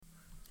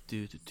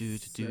Eyeballs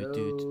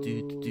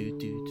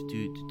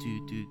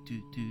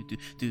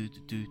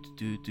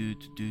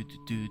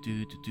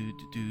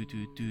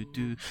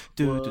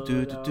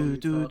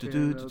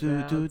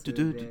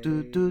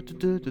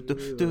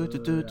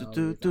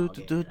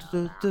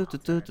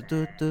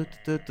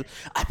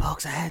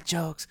and head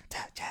jokes.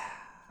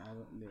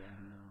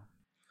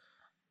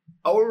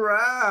 All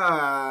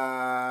right.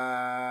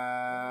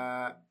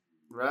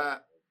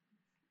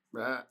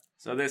 Right.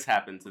 So this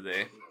happened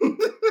today.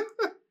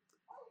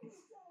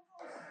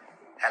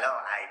 Hello,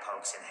 Eye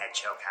Pokes and Head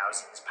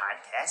Chokehausen's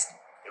podcast.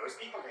 There was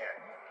people there.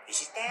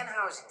 This is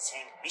Danhausen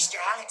saying, Mr.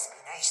 Alex,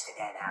 be nice to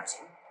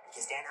Danhausen,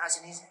 because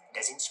Danhausen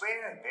doesn't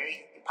swear, a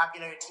very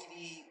popular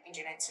TV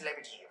internet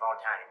celebrity of all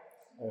time.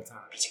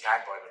 Piece of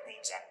cardboard with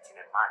names on it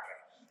and a marker.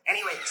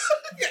 Anyways,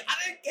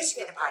 this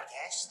is the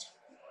podcast.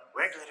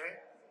 Wear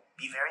glitter.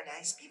 Be very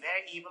nice, be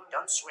very evil,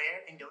 don't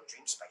swear, and don't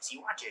drink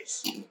spicy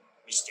waters.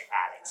 Mr.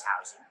 Alex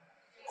Hausen.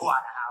 Koala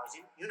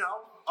Hausen, you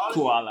know. All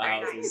Koala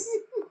very Hausen. nice.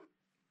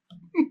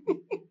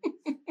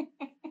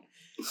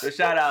 So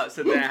shout out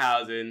to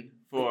Danhausen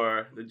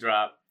for the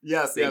drop.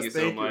 Yes, Thank you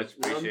so much.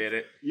 Appreciate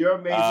it. You're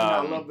amazing.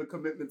 I love the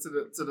commitment to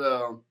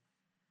the.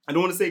 I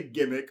don't want to say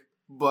gimmick,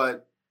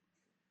 but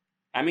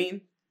I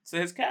mean, to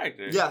his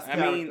character. Yes, I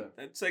mean,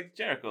 it's like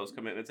Jericho's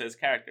commitment to his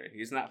character.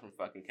 He's not from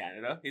fucking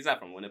Canada. He's not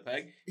from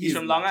Winnipeg. He's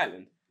from Long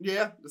Island.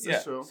 Yeah, this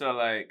is true. So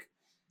like,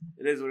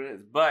 it is what it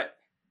is. But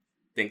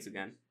thanks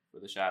again for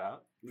the shout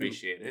out.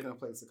 Appreciate it. We're gonna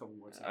play this a couple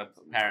more times.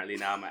 Apparently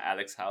now I'm at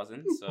Alex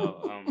Hausen,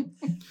 so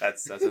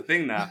that's a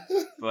thing now.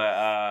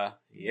 But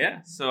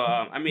yeah, so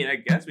I mean, I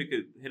guess we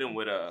could hit him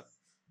with a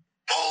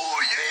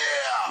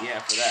yeah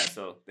for that.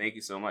 So thank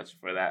you so much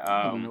for that.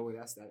 I don't know where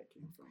that static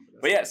came from.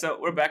 But yeah, so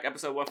we're back,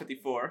 episode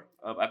 154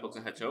 of Eyeballs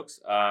and Head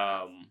Chokes.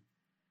 I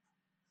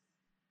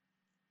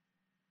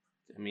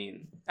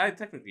mean,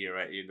 technically you're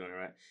right. You're doing it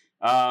right.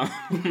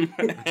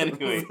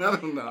 Anyway,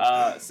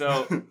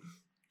 so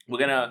we're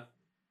gonna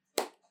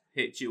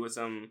hit you with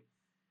some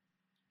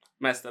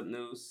messed up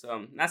news.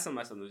 Not some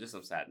messed up news, just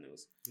some sad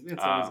news. You didn't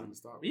tell us going to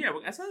start with. Yeah,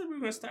 I said we were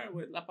going to start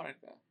with La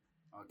Parca.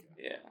 Okay.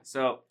 Yeah.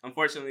 So,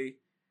 unfortunately,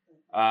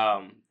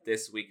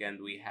 this weekend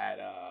we had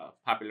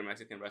popular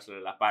Mexican wrestler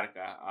La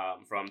Parca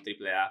from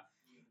AAA.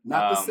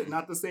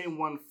 Not the same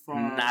one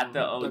from... Not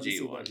the OG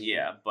WCW. one,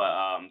 yeah.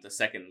 But the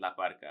second La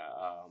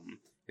Parca.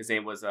 His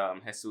name was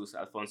Jesus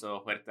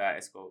Alfonso Huerta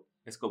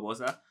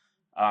Escobosa.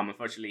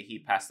 Unfortunately, he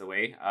passed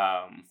away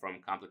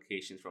from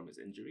complications from his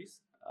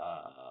injuries.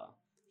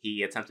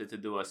 He attempted to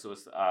do a tope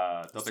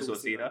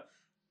suicida,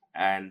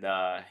 and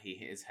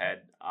his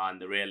head on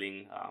the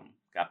railing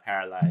got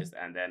paralyzed.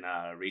 And then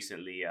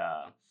recently,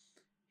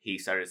 he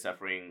started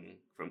suffering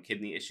from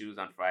kidney issues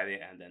on Friday,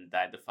 and then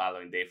died the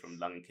following day from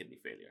lung and kidney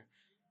failure.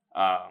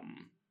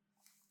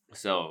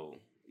 So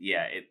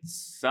yeah, it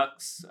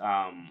sucks.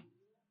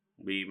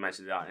 We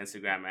mentioned it on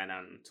Instagram and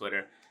on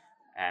Twitter.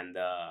 And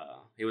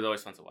he was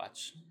always fun to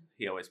watch.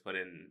 He always put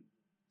in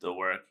the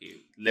work.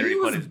 He literally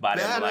put his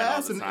body on the line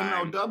all the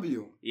time. In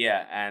MLW.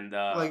 Yeah, and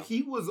like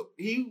he was a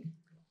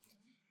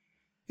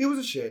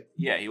shit.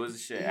 Yeah, he was a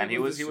shit, and he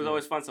was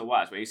always fun to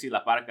watch. When you see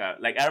La Parca,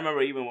 like I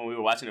remember even when we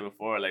were watching it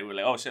before, like we were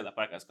like, oh shit, La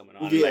Parca's coming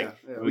on. Yeah,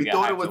 like, we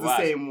thought it was the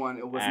same one.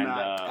 It was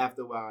not.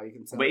 After a while, you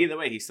can tell. But either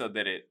way, he still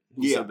did it.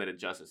 He still did it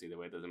justice. Either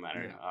way, it doesn't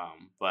matter.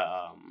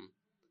 Yeah.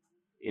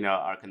 You know,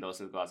 our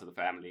condolences go out to the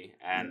family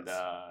and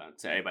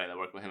to everybody that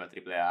worked with him at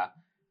AAA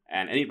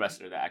and any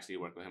wrestler that actually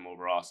worked with him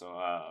overall. So,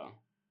 our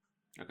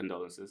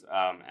condolences.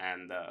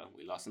 And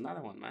we lost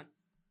another one, man.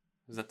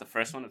 Was that the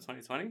first one of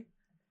 2020? I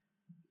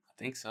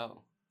think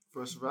so.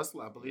 First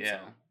wrestler, I believe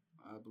so.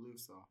 I believe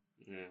so.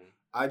 Yeah.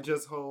 I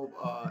just hope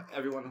all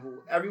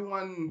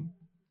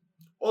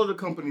the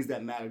companies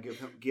that matter give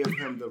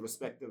him the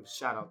respective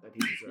shout out that he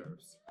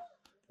deserves.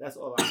 That's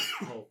all I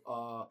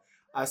hope.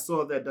 I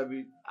saw that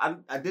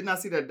I did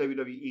not see that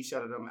WWE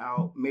shouted him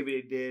out. Maybe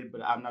they did,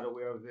 but I'm not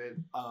aware of it.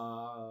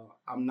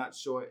 I'm not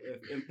sure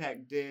if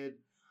Impact did.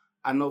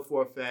 I know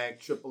for a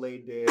fact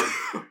AAA did.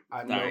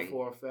 I know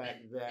for a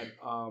fact that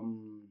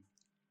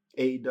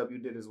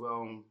AEW did as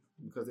well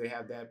because they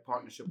have that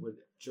partnership with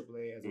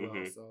AAA as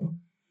well. So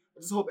I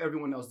just hope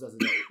everyone else does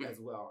it as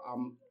well.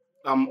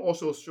 I'm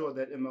also sure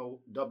that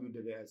MLW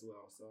did it as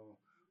well. So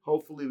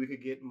hopefully we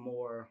could get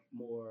more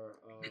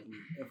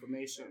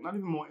information. Not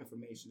even more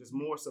information, just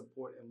more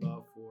support and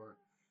love for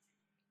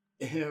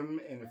him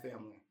and the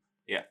family.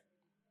 Yeah.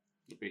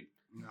 Agreed.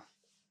 No.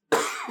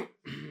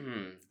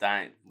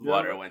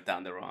 Water went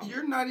down the wrong.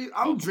 You're not even...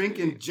 I'm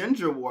drinking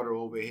ginger water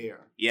over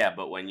here. Yeah,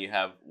 but when you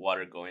have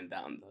water going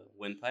down the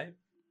windpipe,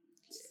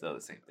 it's still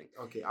the same thing.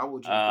 Okay, I will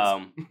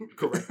drink this.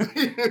 Correct.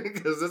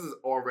 Because this is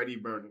already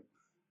burning.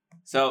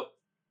 So,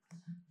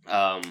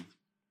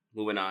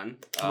 moving on.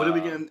 What are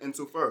we getting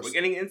into first? We're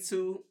getting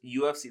into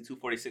UFC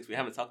 246. We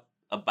haven't talked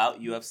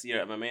about UFC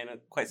or MMA in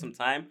quite some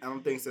time. I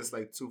don't think since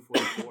like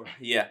 244.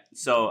 Yeah.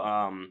 So,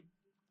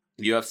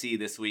 UFC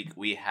this week,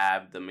 we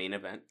have the main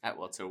event at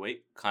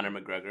welterweight, Conor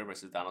McGregor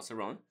versus Donald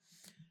Cerrone.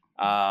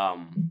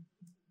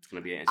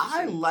 gonna be I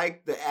interesting.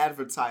 like the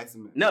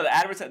advertisement. No,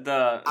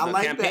 the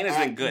like campaign has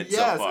been good yes,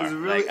 so far. it's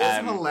really it's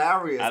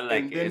hilarious. I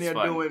like and it. then It's they're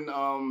fun.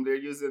 doing they're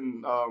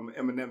using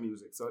Eminem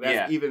music, so that's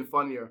Yeah. even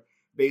funnier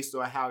based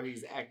on how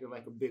he's acting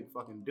like a big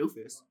fucking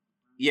doofus.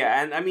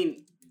 Yeah, and I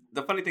mean,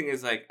 the funny thing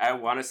is, like, I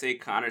want to say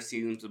Connor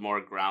seems more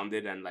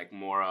grounded and like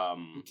more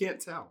You can't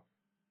tell.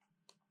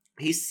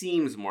 he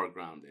seems more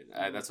grounded.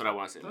 That's what I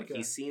want to say. Like, Okay.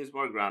 he seems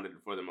more grounded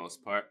for the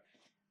most part,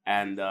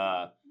 and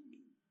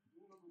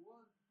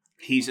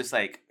he's just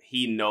like,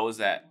 he knows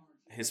that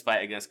his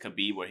fight against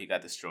Khabib, where he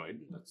got destroyed.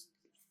 Let's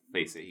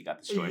face it, he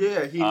got destroyed.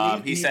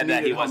 Yeah, he said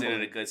that he needed wasn't in a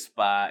humbling. good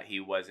spot. He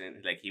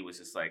wasn't like, he was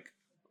just like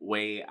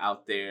way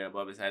out there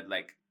above his head.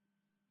 Like,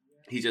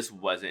 he just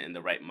wasn't in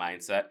the right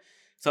mindset.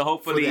 So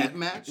hopefully, For that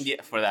match?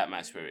 yeah, for that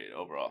match period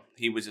overall,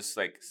 he was just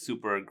like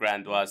super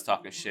grandiose,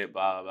 talking shit,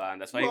 blah blah blah,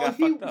 and that's why he Well, got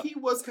fucked up. he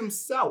was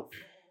himself.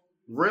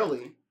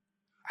 Really,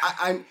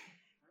 I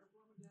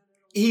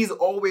he's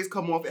always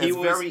come off as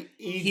very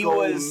he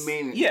was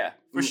egomaniac. yeah,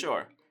 for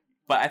sure.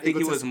 But I think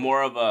he was Egotistical.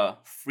 more of a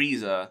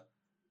Frieza,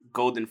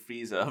 golden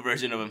Frieza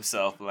version of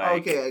himself.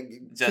 Like, Okay,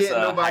 just can't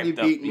nobody hyped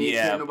up, beat me.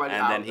 yeah, Can't nobody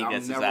and then he I'm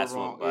gets his never ass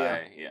wrong. whooped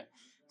by yeah.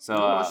 So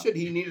No, shit,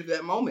 he needed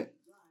that moment.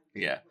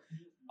 yeah.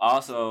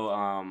 Also,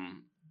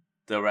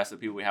 the rest of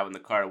the people we have in the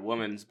card,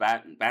 women's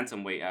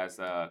bantamweight as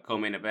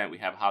co-main event, we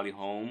have Holly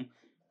Holm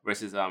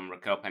versus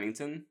Raquel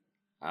Pennington.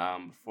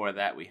 Before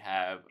that, we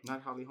have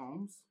Not Holly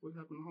Holmes. What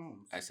happened to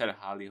Holmes? I said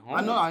Holly Holm.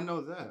 I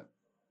know that.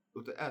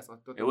 With the S, I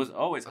thought It was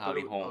always I thought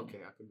Holly it was- Holm. Okay,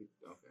 I could be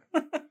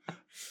okay.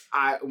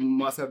 I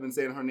must have been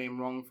saying her name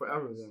wrong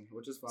forever then,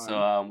 which is fine.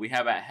 So we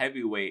have at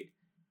heavyweight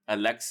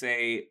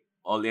Alexei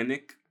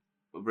Olenek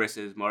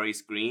versus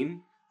Maurice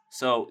Green.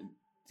 So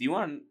do you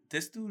want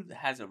this dude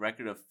has a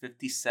record of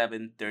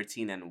 57,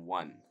 13, and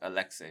 1.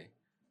 Alexei.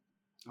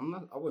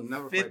 I would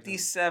never fight him.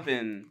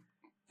 57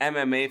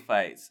 MMA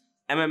fights.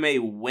 MMA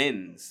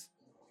wins.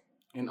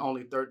 And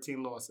only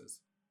 13 losses.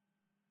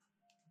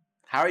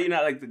 How are you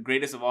not like the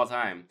greatest of all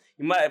time?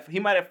 He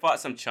might have fought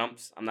some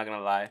chumps. I'm not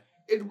gonna lie.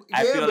 I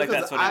Yeah, feel like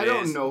because that's what it I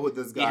don't is. know who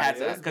this He guy had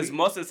is. because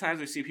most of the times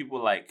we see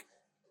people like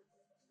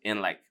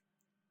in like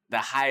the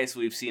highest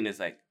we've seen is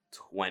like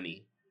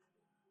 20.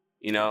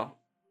 You know,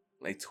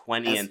 like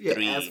 20 and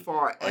 3, as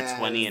far or as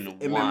 20 and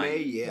MMA, 1,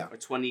 yeah. or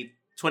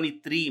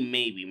 23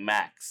 maybe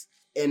max.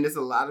 And there's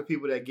a lot of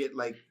people that get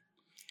like.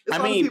 I there's a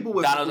lot of mean, people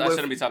with, I with-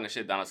 shouldn't be talking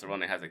shit. Donald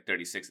Cerrone has like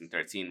 36 and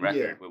 13 record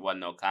Yeah. with 1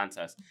 no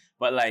contest,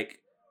 but like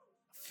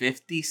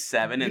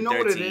 57 You and know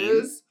 13. what it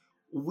is?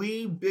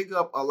 We big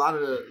up a lot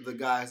of the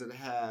guys that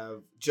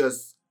have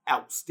just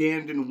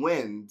outstanding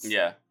wins.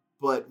 Yeah.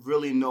 But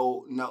really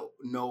no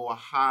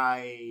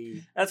high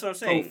That's what I'm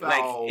saying.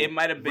 profile Like, it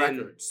might have been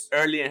records.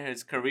 early in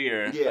his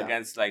career Yeah.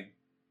 against like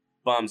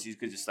bums. You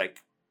could just like,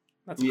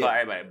 not to Yeah. call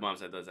everybody bums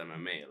that does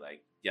MMA.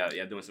 Like, yeah,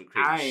 doing some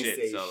I crazy ain't shit.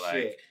 say So like,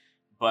 shit.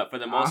 but for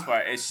the most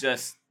part, it's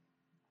just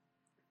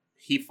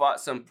he fought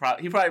some.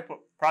 He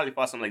probably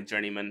fought some like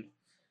journeyman,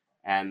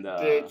 and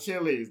The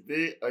Achilles,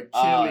 the Achilles.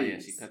 oh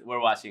yeah,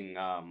 we're watching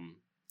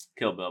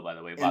Kill Bill, by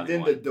the way. And Volume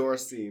then 1. the door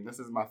scene. This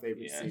is my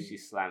favorite Yeah, scene. she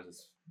slams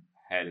his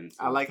head into.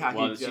 I like how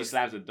he she just-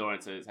 slams the door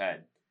into his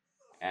head,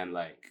 and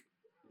like,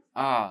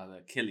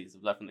 the Achilles,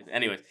 the left from the.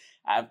 Anyways,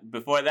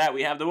 before that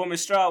we have the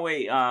women's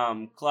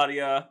strawweight,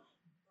 Claudia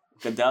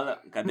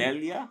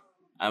Gadelha.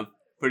 I'm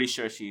pretty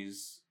sure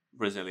she's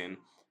Brazilian,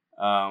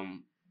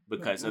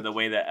 because of the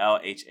way the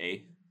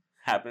LHA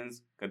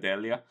happens,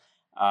 Gadelha,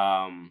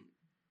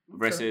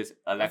 versus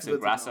Alexa good to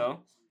Grasso.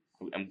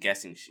 I'm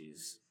guessing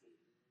she's.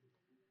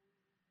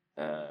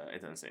 It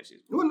doesn't say she's.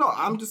 Well, no,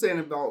 I'm just saying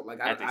about like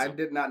I think I so.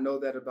 did not know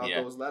that about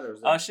Yeah. those letters.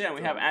 Oh shit!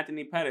 We So, have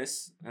Anthony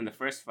Pettis in the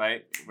first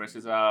fight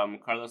versus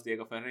Carlos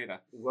Diego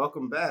Ferreira.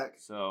 Welcome back.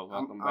 So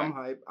welcome I'm back.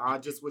 hype. I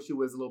just wish he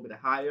was a little bit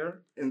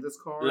higher in this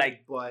card,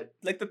 Like, but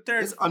Like the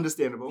third, it's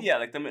understandable. yeah,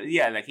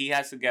 like he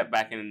has to get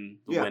back in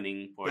the Yeah,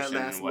 winning portion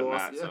last and whatnot.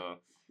 loss, yeah. So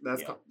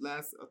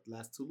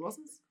Last 2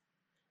 losses.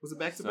 Was it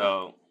back to back?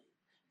 so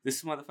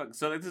this motherfucker.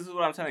 So like, this is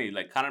what I'm telling you.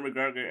 Like Conor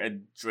McGregor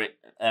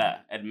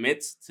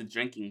admits to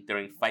drinking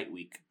during fight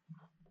week,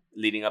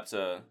 leading up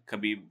to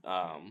Khabib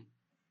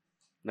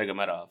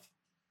Nurmagomedov.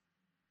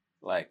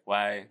 Like,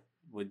 why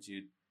would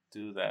you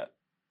do that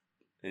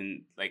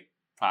in like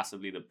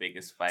possibly the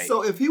biggest fight?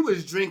 So if he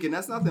was drinking,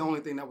 that's not the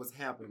only thing that was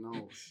happening.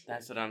 Oh, shit.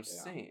 That's what I'm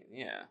Yeah. saying.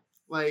 Yeah.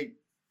 Like,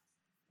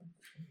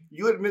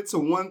 you admit to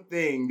one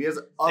thing. There's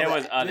other, There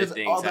was other there's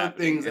things other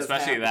happening, things that's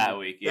especially that happening.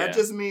 week. Yeah, That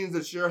just means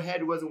that your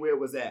head wasn't where it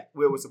was at,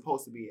 where it was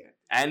supposed to be at.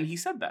 and he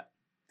said that.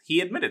 He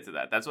admitted to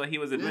that. That's what he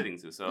was admitting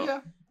to. So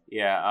Yeah.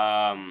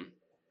 yeah.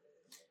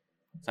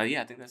 So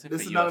yeah, I think that's it.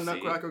 This for is not a UFC.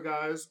 nutcracker,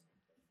 guys.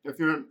 If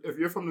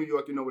you're from New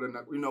York, you know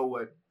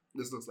what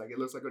this looks like. It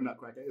looks like a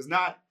nutcracker. It's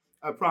not.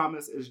 I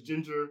promise. It's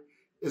ginger.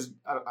 Is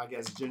I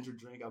guess ginger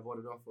drink. I bought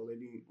it off a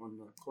lady on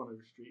the corner of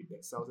the street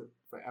that sells it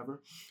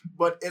forever.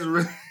 But it's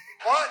really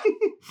What?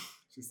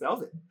 she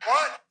sells it.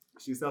 What?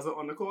 She sells it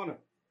on the corner.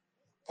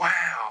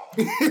 Wow.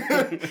 There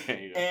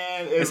you go.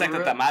 And It's like the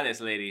real- tamales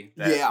lady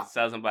that Yeah.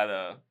 sells them by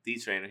the D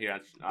train here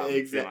on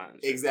Exactly. Fremont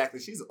and shit. Exactly.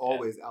 She's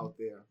always out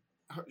there.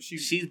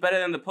 she's better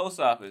than the post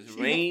office.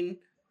 Rain,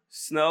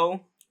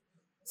 snow,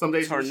 some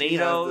days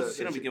tornadoes.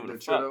 She don't be giving a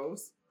fuck.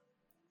 Churros.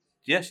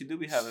 Yeah, she do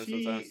be having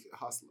sometimes.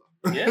 Hustler.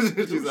 Yeah,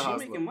 she's she a hustler.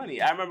 making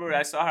money. I remember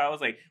I saw her. I was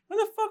like, "Where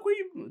the fuck were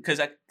you?" Because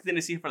I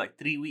didn't see her for like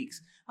 3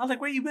 weeks. I was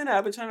like, "Where you been at?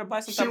 I've been trying to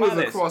buy some." She was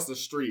across the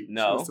street.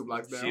 No, she was 2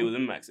 blocks down. She was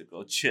in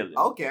Mexico, chilling.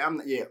 Okay,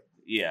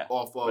 yeah.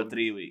 Off for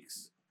 3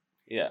 weeks.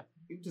 Yeah.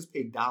 You just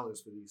pay dollars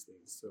for these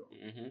things, so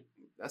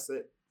that's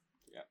it.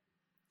 Yeah.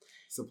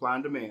 Supply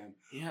and demand.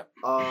 Yep.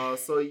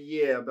 So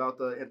yeah, about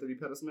the Anthony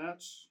Pettis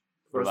match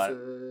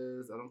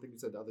versus I don't think you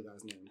said the other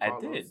guy's name.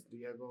 Carlos, I did.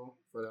 Diego.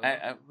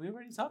 We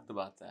already talked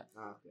about that.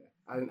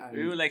 Okay.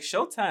 We were like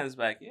Showtime's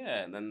back,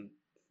 yeah, and then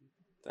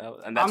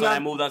that's when I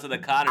moved on to the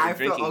Conor and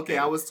drinking. Okay,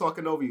 I was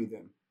talking over you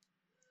then.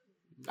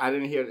 I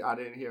didn't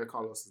hear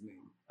Carlos's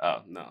name.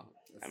 Oh no,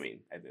 I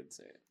mean I did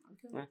say it.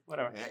 Okay.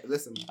 Whatever. Hey,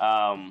 listen.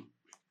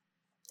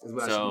 Is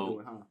what I should be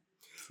doing, huh?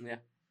 Yeah.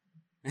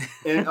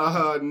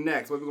 And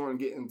next, what we going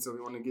to get into?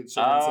 We want to get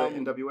straight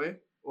into NWA,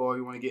 or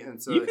you want to get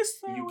into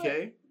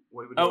UK?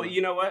 What are we doing? Oh,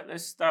 you know what?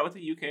 Let's start with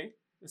the UK.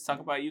 Let's talk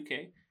about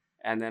UK,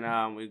 and then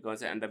we go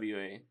into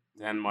NWA,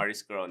 then Marty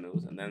Scurll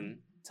news, and then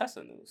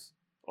Tessa news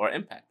or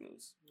Impact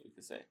news, you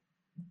could say.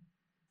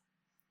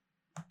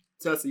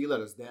 Tessa, you let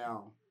us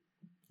down.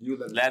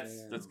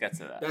 Let's get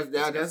to that.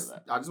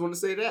 I just want to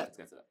say that. Let's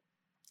get to that.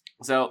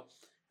 So,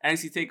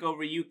 NXT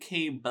TakeOver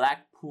UK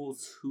Blackpool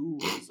 2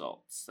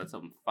 results. That's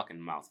a fucking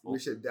mouthful. We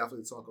should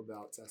definitely talk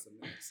about Tessa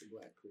next.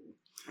 Blackpool.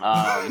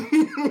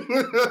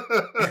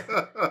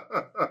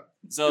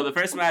 So the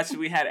first match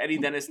we had Eddie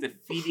Dennis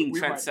defeating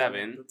Trent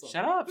Seven.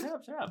 Shut up.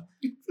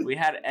 We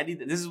had Eddie.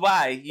 This is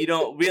why you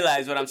don't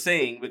realize what I'm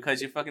saying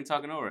because you're fucking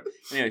talking over.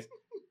 Anyways,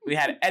 we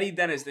had Eddie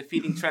Dennis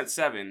defeating Trent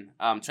Seven.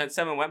 Trent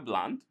Seven went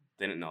blonde.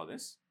 Didn't know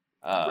this.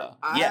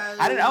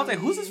 I was like,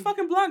 who's this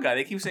fucking blonde guy?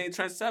 They keep saying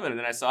Trent Seven, and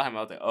then I saw him.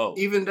 I was like, oh,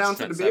 even down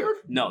to the beard?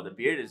 No, the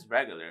beard is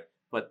regular,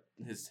 but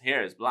his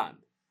hair is blonde.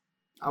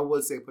 I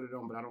would say put it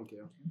on, but I don't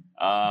care.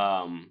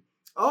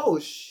 Oh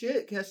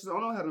shit! Cassius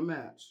Ohno had a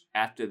match.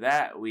 After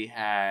that, we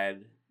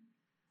had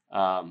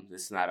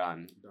this is not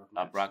on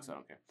Brock, so I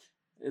don't care.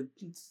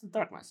 It's a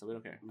dark match, so we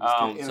don't care.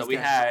 So we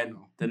had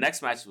the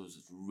next match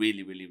was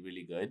really, really,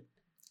 really good.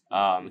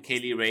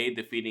 Kaylee Ray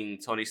defeating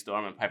Toni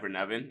Storm and Piper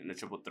Niven in a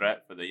triple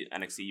threat for the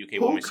NXT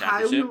UK Women's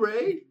Championship. Kylie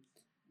Ray?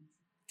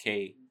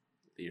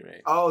 Kaylee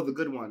Ray. Oh, the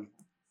good one.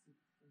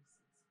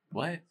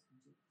 What?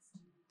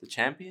 The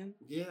champion?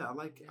 Yeah, I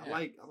like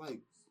Kaylee.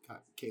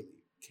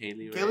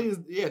 Kaylee Ray. Kaylee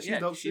is she's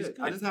dope shit.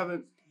 Good. I just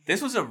haven't.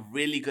 This was a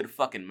really good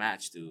fucking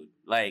match, dude.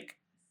 Like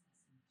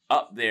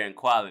up there in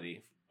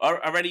quality.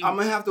 Already, I'm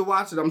gonna have to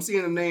watch it. I'm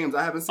seeing the names.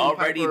 I haven't seen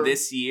already Piper.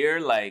 This year.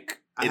 Like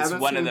it's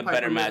one of the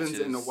better matches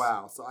in a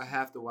while, so I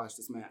have to watch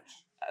this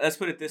match. Let's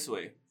put it this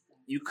way: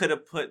 you could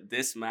have put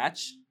this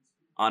match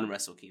on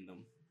Wrestle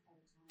Kingdom.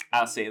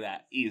 I'll say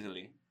that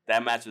easily.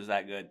 That match was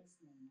that good.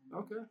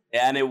 Okay.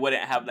 And it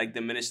wouldn't have like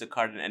diminished the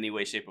card in any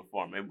way, shape, or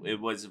form. It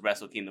was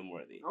Wrestle Kingdom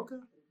worthy. Okay.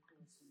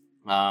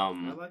 I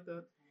like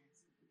that.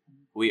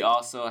 We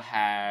also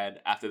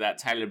had after that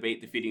Tyler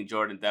Bate defeating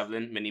Jordan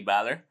Devlin, Minnie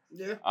Balor.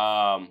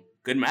 Yeah.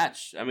 Good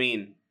match. I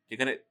mean,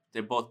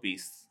 they're both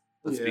beasts.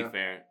 Let's be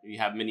fair. You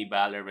have Minnie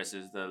Balor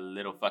versus the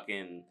little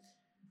fucking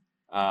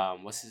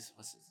what's his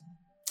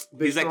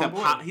big strong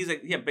boy. He's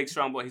like big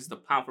strong boy. He's the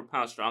pound for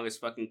pound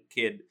strongest fucking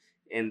kid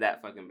in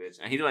that fucking bitch.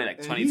 And he's only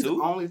like 22. He's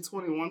only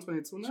 21,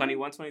 22 now?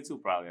 21, 22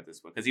 probably at this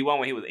point. Because he won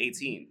when he was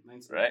 18.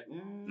 19. Right?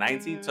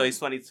 19? So he's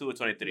 22 or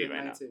 23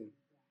 right 19. Now.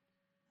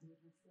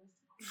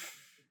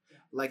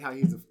 Like how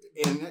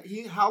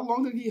how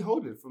long did he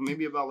hold it? For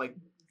maybe about like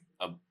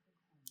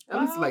at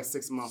least like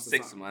 6 months.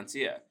 6 months,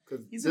 yeah.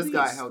 Because this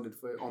guy held it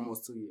for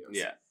almost 2 years.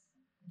 Yeah.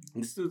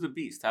 This dude's a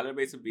beast. Tyler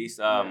Bate's a beast.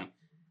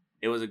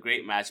 It was a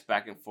great match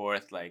back and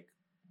forth, like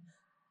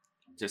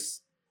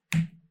just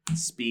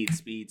speed,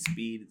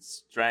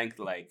 strength,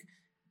 like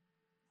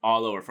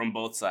all over from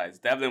both sides.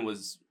 Devlin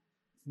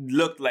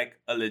looked like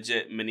a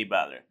legit Minnie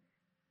Balor.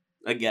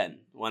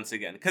 Once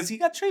again. Because he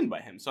got trained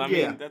by him. So I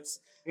mean that's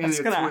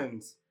gonna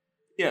twins.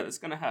 Yeah, that's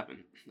gonna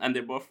happen. And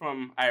they're both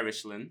from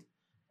Irishland.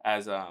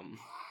 As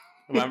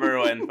remember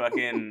when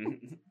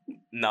fucking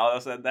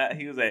Nalo said that?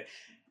 He was like,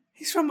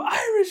 he's from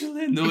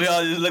Irishland. And we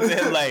all just looked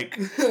at him like,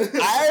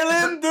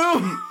 Ireland,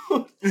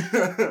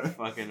 dude.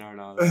 Fucking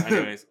Arnold.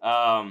 Anyways,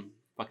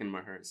 fucking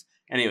Mahers.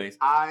 Anyways.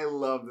 I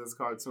love this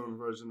cartoon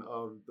version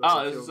of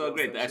this is so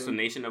great. The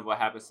explanation of what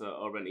happens to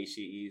Oren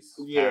Ishii's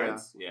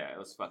parents. Yeah, it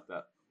was fucked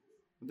up.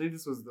 I think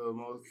this was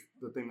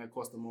the thing that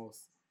cost the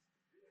most.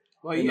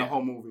 In the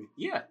whole movie.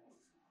 Yeah.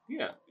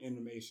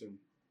 Animation.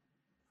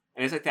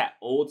 And it's like that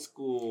old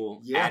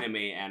school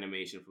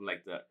animation from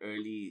like the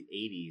early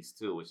 80s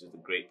too, which is the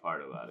great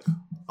part about it.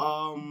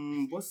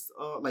 What's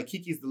like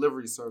Kiki's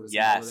Delivery Service?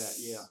 Yes.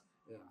 And all that.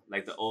 Yeah.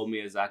 Like the old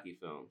Miyazaki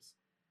films.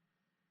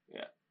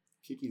 Yeah.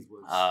 Kiki's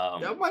was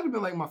that might have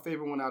been like my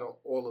favorite one out of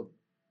all of.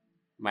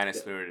 Minus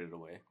Spirited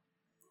Away.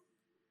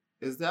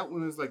 Is that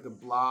when it's like the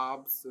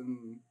blobs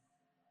and?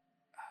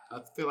 I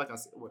feel like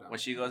whatever. When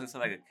she goes into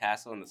like a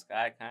castle in the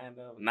sky, kind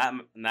of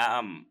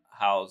not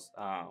House.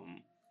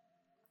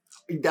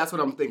 That's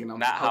what I'm thinking. Not I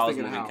was Howl's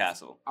thinking Moving House.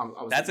 Castle. I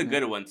was That's a thinking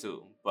good one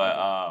too.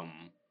 But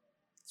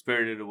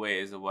Spirited Away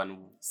is the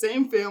one.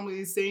 Same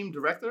family, same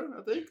director,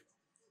 I think.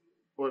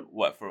 Or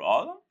What, for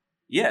all of them?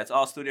 Yeah, it's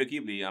all Studio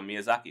Ghibli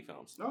Miyazaki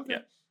films. okay,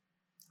 Yeah.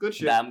 good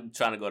shit. I'm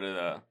trying to go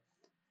to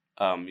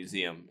the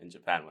museum in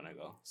Japan when I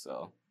go.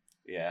 So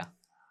yeah.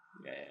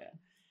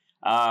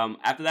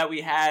 After that,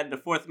 we had the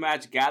fourth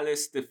match: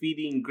 Gallus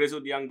defeating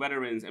Grizzled Young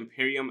Veterans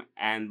Imperium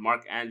and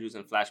Mark Andrews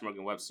and Flash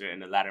Morgan Webster in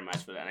the ladder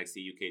match for the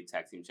NXT UK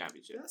Tag Team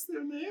Championship. That's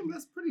their name.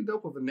 That's pretty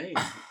dope of a name.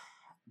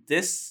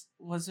 This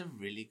was a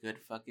really good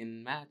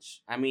fucking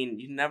match. I mean,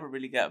 you never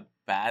really got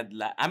bad.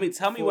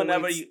 Tell me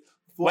whenever you.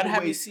 When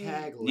have you seen?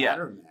 Match.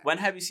 When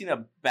have you seen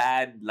a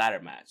bad ladder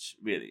match?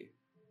 Really.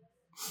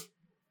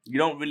 You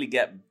don't really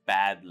get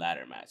bad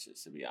ladder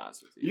matches, to be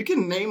honest with you. You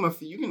can name a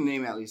few. You can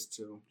name at least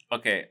two.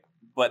 Okay,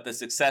 but the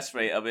success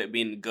rate of it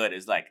being good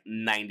is like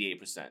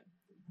 98%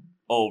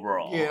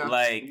 overall.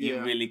 Yeah,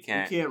 you really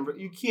can't.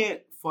 You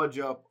can't fudge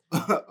up.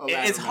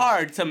 It's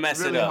hard to mess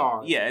really it up.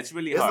 Hard. Yeah, it's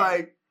really it's hard.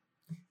 It's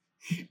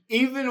like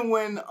even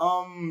when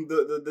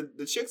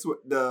the chicks were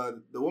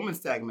the women's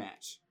tag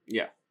match.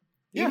 Yeah.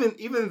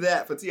 Even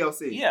that for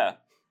TLC. Yeah,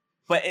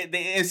 but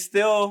it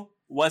still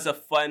was a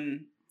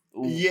fun.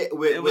 Yeah,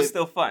 it was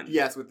still fun.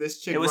 Yes, with this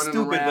chick. It was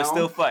stupid, around. but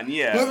still fun.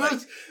 Yeah, like,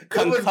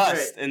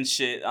 concussed and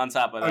shit. On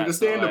top of that,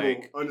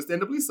 understandable, so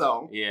understandably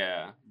so.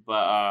 Yeah,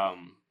 but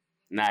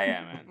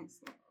man.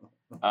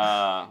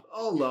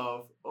 All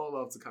love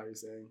to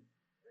Kairi-san.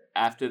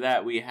 After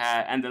that, we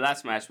had, and the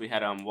last match we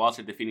had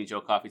Walter defeating Joe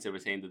Coffey to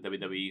retain the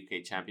WWE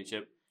UK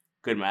Championship.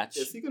 Good match.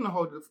 Is he gonna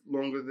hold it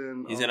longer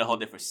than? He's gonna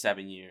hold it for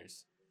 7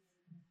 years.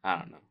 I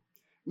don't know.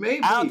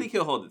 Maybe. I don't think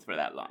he'll hold it for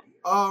that long.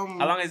 How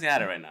long has he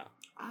had it right now?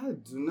 I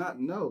do not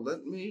know.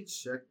 Let me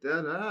check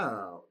that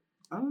out.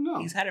 I don't know.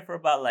 He's had it for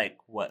about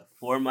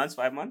 4 months,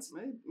 5 months?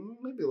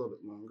 Maybe a little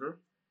bit longer.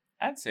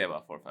 I'd say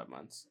about 4 or 5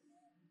 months.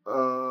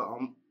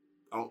 I'm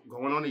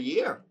going on a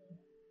year.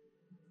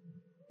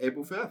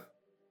 April 5th.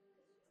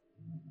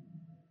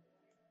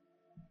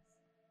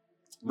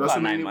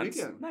 About 9 months.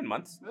 Weekend. 9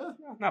 months. Yeah.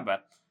 Not bad.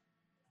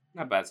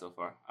 Not bad so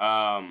far.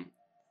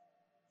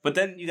 But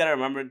then you gotta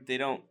remember they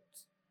don't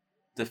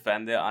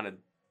defend it on a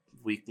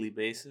weekly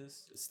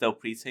basis. It's still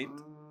pre-taped,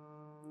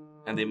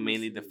 and they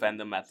mainly defend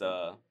them at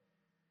the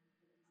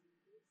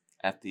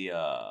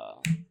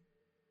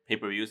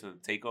pay-per-views or the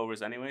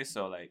takeovers anyway.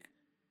 So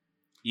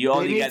you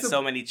only get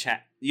so many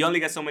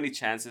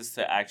chances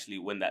to actually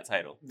win that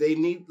title. They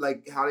need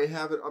how they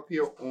have it up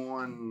here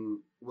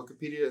on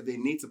Wikipedia. They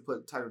need to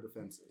put title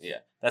defenses.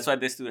 Yeah, that's why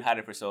this dude had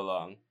it for so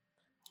long.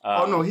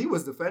 Oh no, he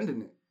was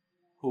defending it.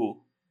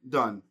 Who?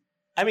 Dunn.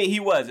 I mean, he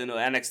was in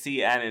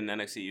NXT and in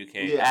NXT UK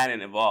and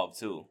in Evolve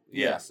too.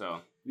 Yeah,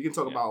 so we can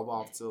talk about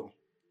Evolve too.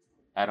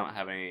 I don't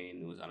have any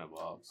news on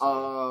Evolve.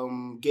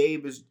 So.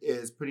 Gabe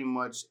is pretty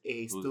much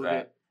a Who's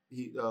student.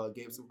 that?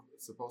 Gabe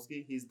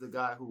Sapolsky. He's the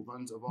guy who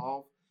runs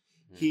Evolve.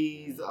 Mm-hmm.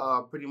 He's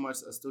pretty much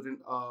a student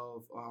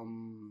of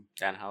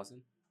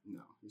Danhausen.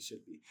 No, he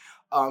should be.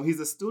 He's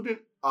a student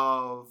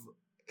of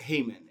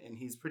Heyman, and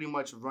he's pretty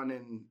much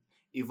running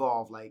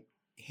Evolve like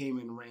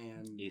Heyman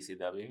ran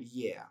ECW.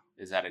 Yeah.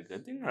 Is that a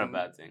good thing or a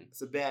bad thing?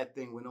 It's a bad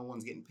thing when no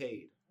one's getting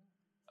paid.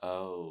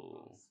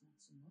 Oh.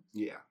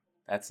 Yeah.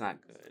 That's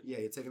not good. Yeah,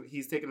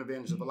 he's taking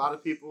advantage of a lot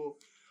of people.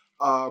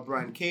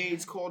 Brian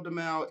Cage called him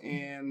out,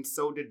 and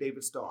so did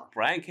David Starr.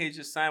 Brian Cage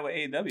just signed with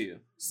AEW.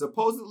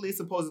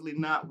 Supposedly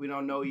not. We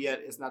don't know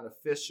yet. It's not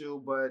official,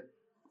 but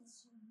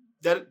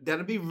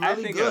that'd be really good. I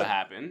think it'll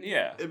happen.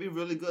 Yeah. It'd be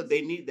really good.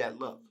 They need that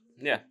look.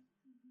 Yeah.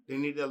 They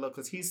need that look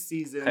because he's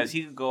seasoned. Because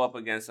he could go up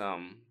against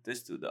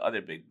this dude, the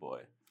other big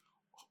boy.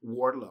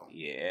 Wardlow.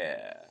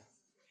 Yeah.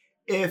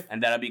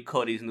 And that'll be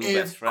Cody's new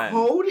best friend.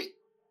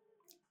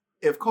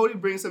 If Cody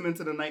brings him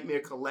into the Nightmare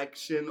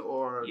Collection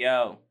or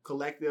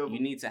Collective, you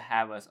need to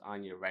have us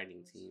on your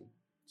writing team.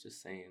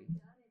 Just saying.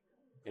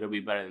 It'll be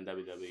better than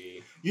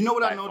WWE. You know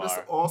what I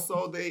noticed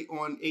also? They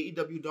on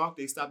AEW Dark,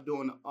 they stopped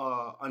doing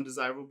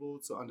undesirable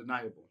to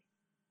undeniable.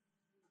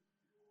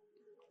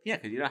 Yeah,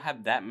 because you don't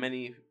have that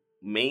many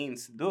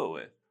mains to do it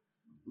with.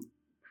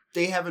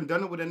 They haven't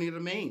done it with any of the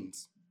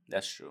mains.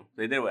 That's true.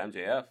 They did it with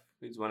MJF.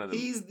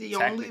 He's the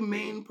only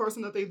main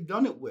person that they've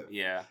done it with.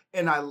 Yeah.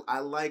 And I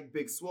like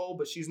Big Swole,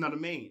 but she's not a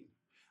main.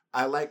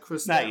 I like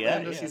Chris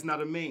Statlander. She's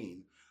not a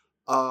main.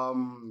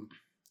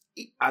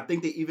 I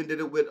think they even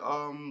did it with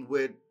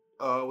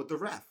the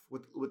ref,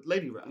 with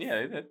Lady Ref.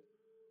 Yeah, they did.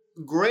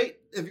 Great.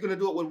 If you're gonna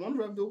do it with one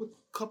ref, do it with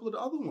a couple of the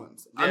other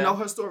ones. Yeah. I know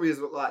her story is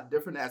a lot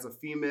different as a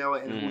female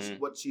and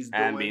what she's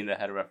doing. And being the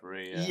head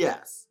referee. Yeah.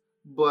 Yes.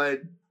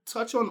 But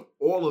touch on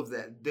all of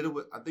that.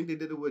 I think they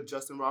did it with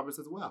Justin Roberts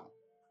as well.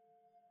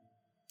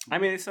 I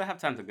mean, they still have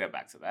time to get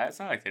back to that. It's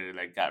not like they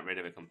got rid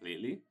of it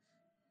completely.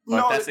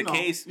 But if that's the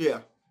case,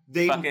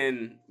 they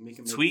fucking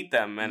tweet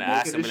them and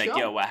ask them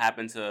yo, what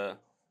happened to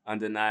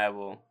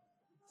undesirable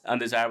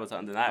to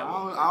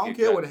undeniable? I don't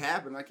care what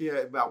happened. I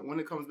care about when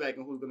it comes back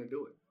and who's gonna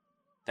do it.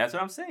 That's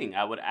what I'm saying.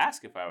 I would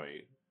ask if I were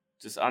you,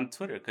 just on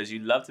Twitter, because you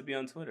love to be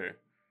on Twitter.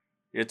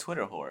 You're a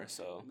Twitter whore,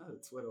 so. I'm not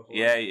a Twitter whore.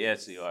 Yeah,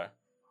 yes, you are.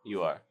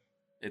 You are.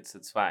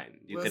 It's fine.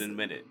 You can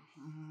admit it.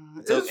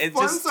 So it's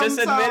just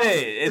admit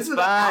it. It's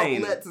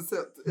fine.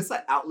 It's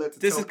an outlet to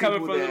this tell is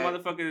coming people from the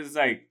that, motherfucker that's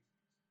like,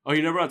 oh,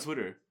 you're never on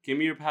Twitter. Give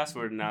me your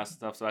password and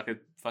stuff so I could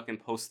fucking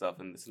post stuff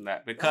and this and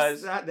that.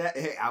 Because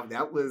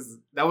that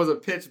was a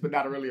pitch, but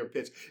not really a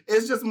pitch.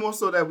 It's just more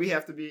so that we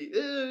have to be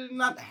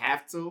not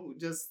have to,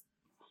 just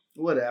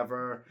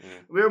whatever. Yeah.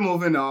 We're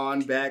moving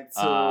on back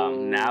to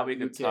now we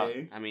can UK. talk.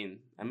 I mean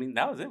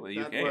that was it with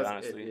That UK, was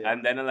honestly. it, yeah.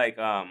 And then like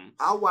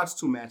I'll watch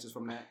 2 matches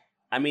from that.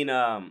 I mean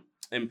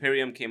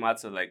Imperium came out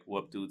to like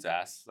whoop dude's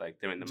ass like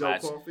during the Joe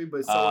match. Coffey,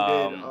 but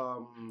so did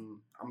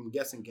I'm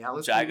guessing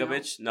Gallus.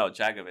 Jagovic. No,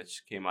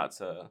 Jagovic came out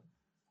to.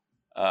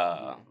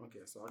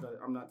 Okay, so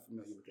I'm not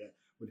familiar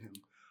with him,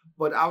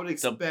 but I would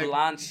expect the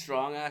blonde,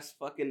 strong ass,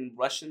 fucking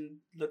Russian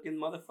looking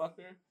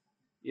motherfucker.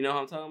 You know who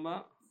I'm talking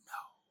about?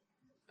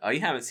 No. Oh, you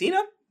haven't seen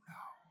him?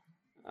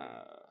 No.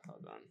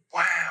 Hold on.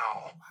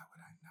 Wow. Why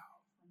would I know?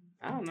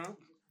 I don't know.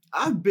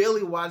 I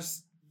barely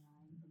watched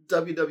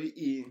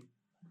WWE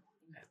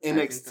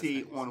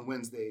NXT on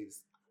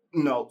Wednesdays.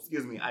 No,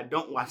 excuse me. I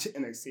don't watch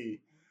NXT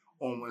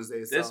on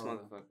Wednesdays. This so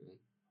motherfucker.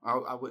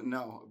 I wouldn't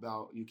know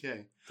about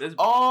UK. This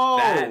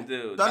bad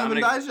dude. Donovan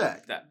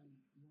Dijak.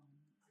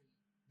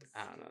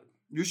 I don't know.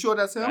 You sure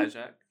that's him?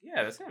 Dijak?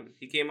 Yeah, that's him.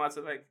 He came out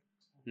to like,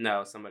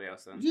 no, somebody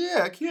else. Then.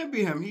 Yeah, it can't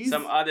be him. He's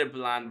some other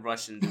blonde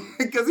Russian dude.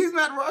 Because he's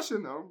not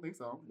Russian. I don't think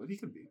so, but he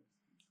could be.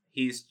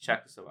 He's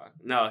Czechoslovak.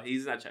 No,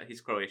 he's not Czech.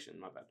 He's Croatian.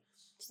 My bad.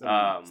 Still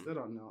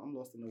don't know. I'm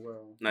lost in the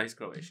world. No, he's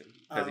Croatian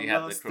because he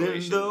had the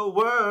Croatian. In the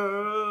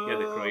world. He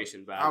had the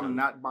Croatian background. I'm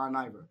not Bon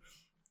Iver.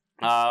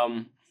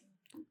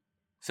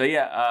 So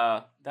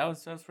yeah, that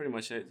was pretty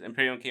much it.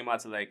 Imperium came out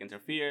to like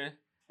interfere.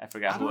 I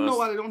forgot who else. I don't know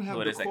why they don't have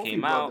the Coffey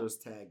came brothers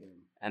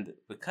tagging. And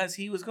because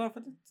he was going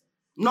for the.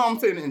 No, I'm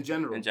saying in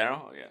general. In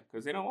general, oh, yeah,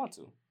 because they don't want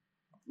to.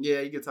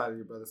 Yeah, you get tired of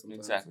your brother sometimes.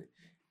 Exactly,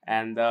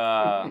 and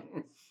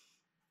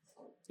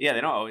yeah,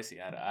 they don't always see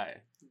eye to eye.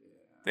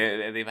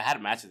 They've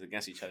had matches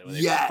against each other where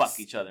they fuck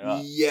each other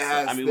up.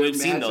 Yes, so, I mean we've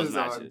seen those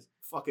matches.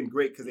 Fucking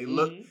great because they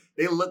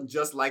look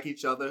just like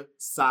each other,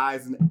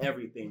 size and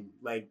everything.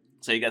 Like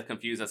so, you get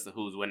confused as to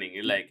who's winning.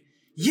 You're like,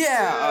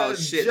 oh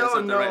shit, Joe, that's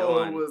not the right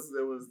one.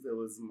 It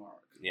was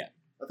Mark. Yeah,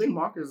 I think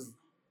Mark is.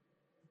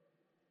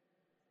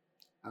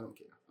 I don't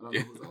care. I don't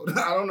know who's older.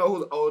 I don't know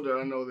who's older.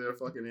 I know they're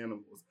fucking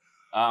animals.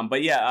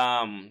 But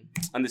yeah,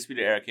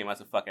 Undisputed Era came out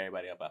to fuck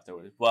everybody up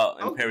afterwards. Well,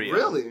 Imperium.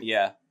 Really?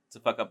 Yeah, to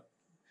fuck up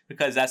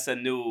because that's a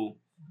new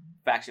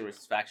faction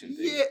versus faction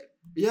thing. Yeah.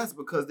 Yes,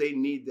 because they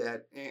need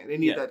that, and they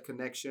need that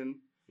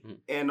connection,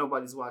 and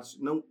nobody's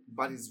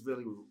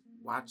really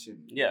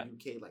watching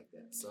UK like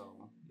that.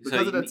 So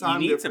because of the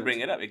time you need to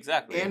bring it up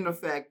exactly, and the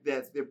fact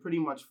that they're pretty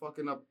much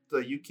fucking up the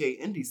UK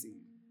indie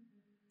scene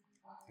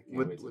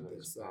with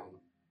this.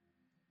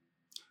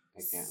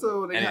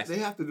 So they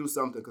have to do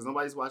something because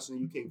nobody's watching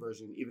the UK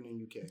version, even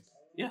in UK.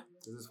 Yeah,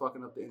 because it's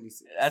fucking up the indie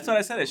scene. That's what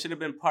I said. It should have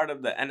been part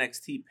of the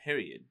NXT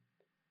period.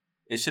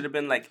 It should have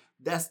been like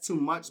that's too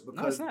much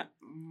because no, it's not.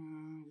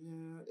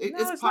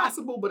 It's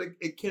possible, but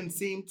it can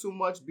seem too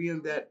much,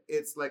 being that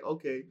it's like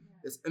okay,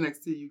 it's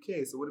NXT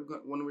UK. So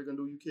when are we gonna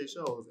do UK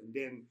shows? And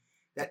then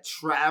that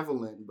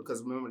traveling,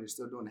 because remember they're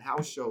still doing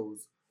house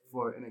shows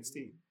for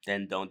NXT.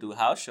 Then don't do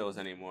house shows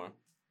anymore.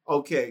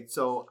 Okay,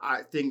 so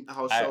I think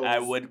house shows. I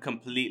would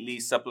completely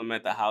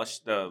supplement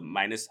the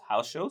minus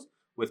house shows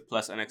with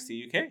plus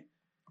NXT UK.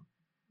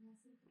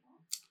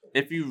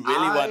 If you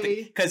really want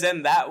to, because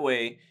then that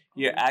way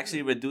you're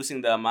actually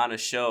reducing the amount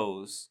of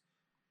shows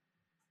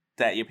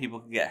that your people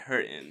can get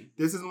hurt in.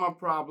 This is my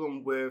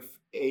problem with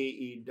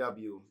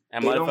AEW.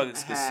 And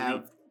motherfuckers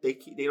can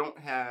sleep. They don't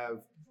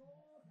have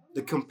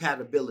the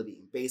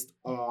compatibility based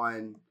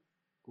on.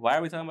 Why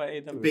are we talking about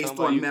AEW? Based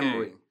on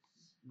memory.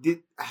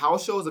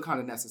 House shows are kind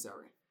of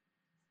necessary.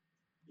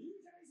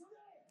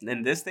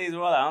 In this day's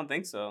world, I don't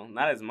think so.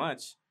 Not as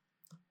much.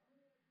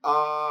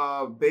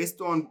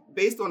 Based on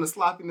the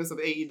sloppiness of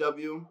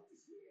AEW.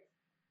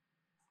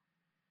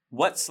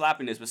 What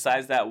sloppiness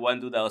besides that one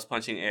dude that was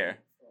punching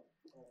air?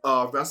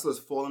 Wrestlers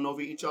falling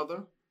over each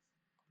other.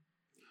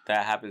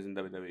 That happens in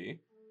WWE.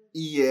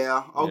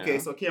 Yeah. Okay. Yeah.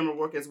 So camera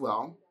work as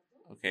well.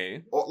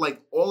 Okay.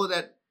 All of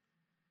that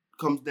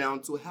comes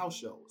down to house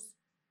shows.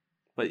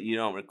 But you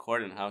don't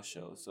record in house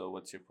shows, so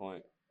what's your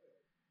point?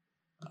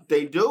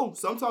 They do.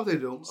 Sometimes they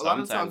do. A lot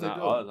of times they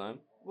do. All the time.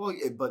 Well,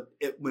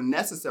 when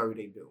necessary,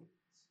 they do.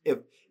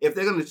 If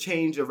they're gonna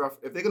change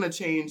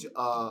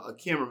a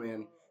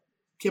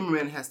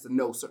cameraman has to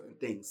know certain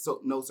things, so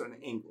know certain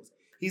angles.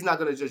 He's not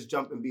gonna just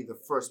jump and be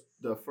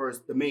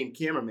the main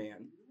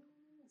cameraman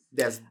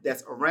that's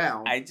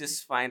around. I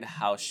just find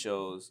house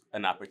shows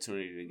an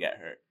opportunity to get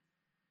hurt.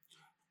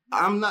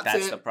 I'm not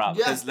saying that's the problem.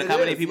 Because look how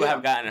many people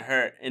have gotten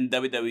hurt in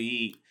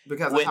WWE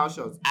because of house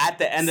shows. At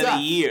the end of the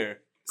year,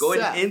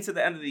 into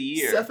the end of the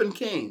year, Seth and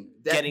Kane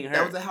getting hurt.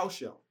 That was a house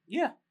show.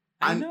 Yeah,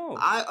 I know.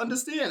 I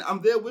understand.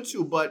 I'm there with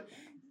you, but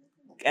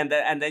and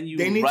then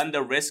you run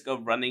the risk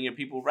of running your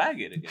people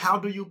ragged again. How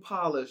do you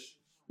polish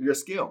your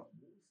skill?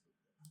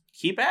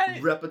 Keep at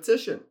it.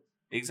 Repetition.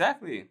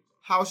 Exactly.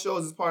 House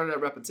shows is part of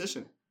that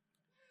repetition.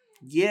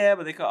 Yeah,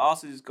 but they could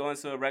also just go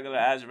into a regular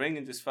ass ring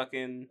and just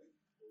fucking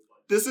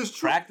This is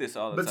true. practice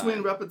all the Between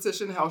time.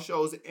 repetition, house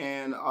shows,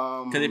 and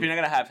Because if you're not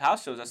gonna have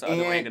house shows, that's the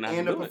other way you're gonna have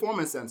and to the do it.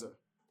 performance center.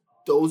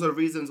 Those are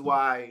reasons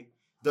why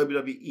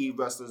WWE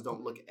wrestlers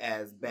don't look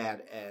as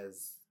bad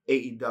as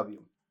AEW.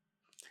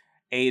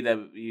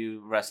 AEW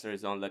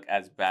wrestlers don't look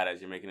as bad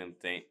as you're making them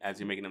think. As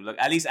you're making them look.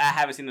 At least I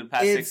haven't seen them the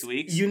past 6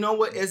 weeks. You know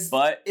what?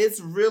 But it's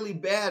really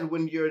bad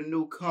when you're a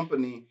new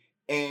company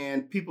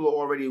and people are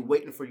already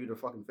waiting for you to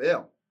fucking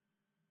fail.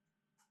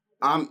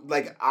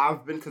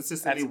 I've been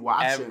consistently that's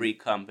watching every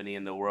company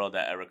in the world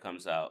that ever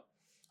comes out.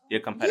 Your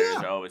competitors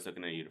Yeah. are always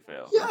looking at you to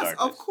fail. Yes, regardless.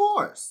 of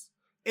course.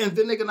 And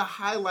then they're gonna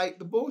highlight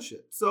the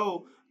bullshit.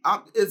 So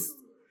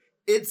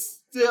it's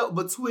still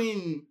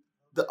between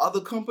the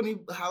other company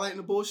highlighting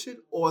the bullshit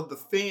or the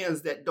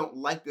fans that don't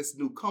like this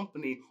new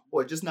company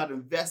or just not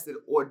invested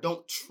or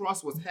don't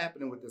trust what's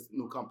happening with this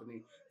new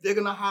company. They're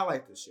gonna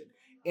highlight this shit.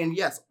 And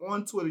yes,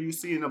 on Twitter you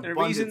see an abundance.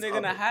 The reason they're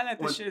gonna of it.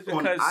 highlight this shit is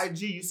on because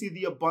IG you see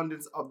the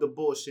abundance of the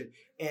bullshit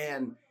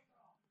and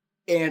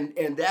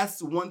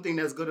that's one thing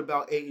that's good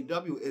about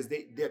AEW is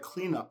their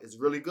cleanup is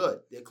really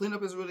good. Their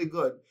cleanup is really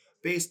good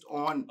based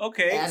on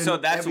okay, so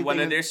that's one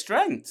of their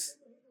strengths.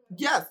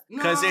 Yes,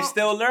 Because they're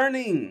still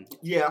learning.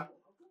 Yeah,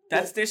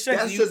 That's their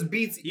strength. That's just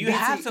BTE you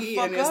have to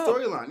fuck and their up.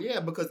 storyline. Yeah,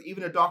 because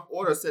even the Dark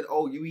Order said,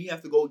 "Oh, we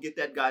have to go get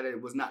that guy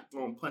that was not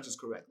throwing punches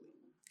correctly."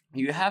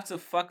 You have to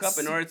fuck up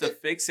in order to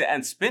fix it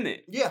and spin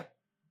it. Yeah.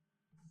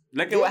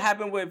 Look at what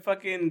happened with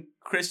fucking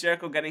Chris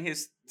Jericho getting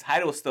his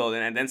title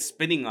stolen and then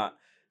spinning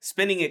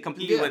it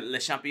completely with Le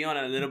Champion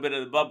and a little bit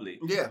of the bubbly.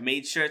 Yeah.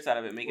 Made shirts out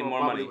of it, making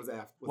more Bubbly money. was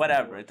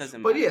Whatever, it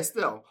doesn't matter. But yeah,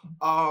 still.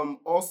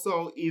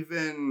 Also,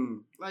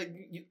 even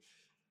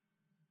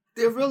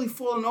they're really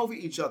falling over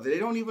each other. They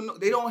don't even know.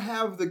 They don't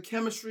have the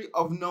chemistry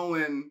of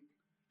knowing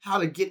how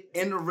to get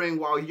in the ring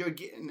while you're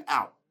getting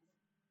out.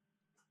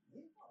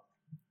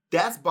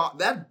 That's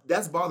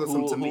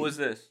bothersome to me. Who is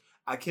this?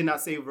 I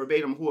cannot say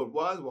verbatim who it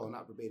was. Well,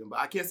 not verbatim, but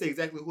I can't say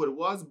exactly who it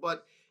was.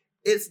 But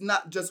it's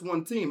not just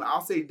one team.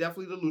 I'll say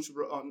definitely the Lucha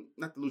Bros,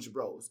 not the Lucha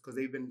Bros, because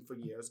they've been for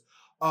years.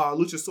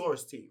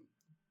 Luchasaurus team.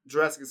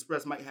 Jurassic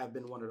Express might have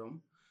been one of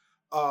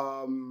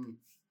them.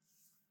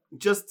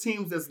 Just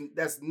teams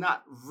that's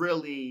not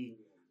really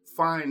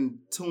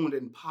fine-tuned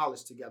and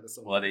polished together.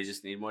 So well, they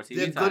just need more TV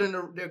they're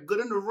time. They're good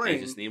in the ring.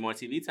 They just need more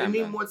TV time. They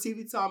need more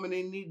TV time, and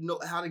they need to know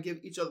how to give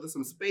each other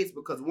some space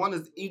because one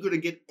is eager to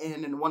get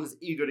in and one is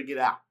eager to get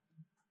out.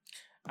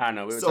 I don't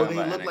know. We were So talking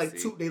they about look NXT. like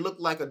two. They look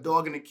like a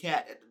dog and a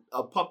cat,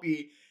 a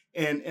puppy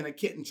and a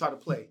kitten try to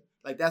play.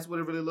 Like that's what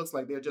it really looks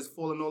like. They're just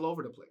falling all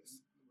over the place.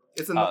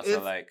 So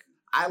like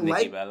I Nikki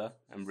like Bella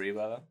and Brie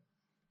Bella.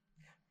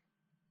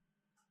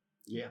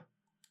 Yeah.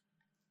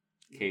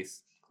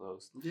 Case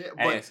closed. Yeah,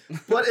 Anyways.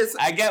 but it's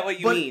I get what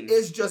you mean.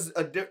 It's just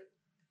a different.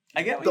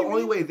 I get what the you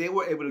only mean. way they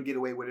were able to get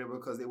away with it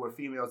because they were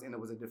females and it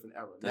was a different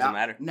era. Doesn't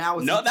matter. Now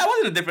it's that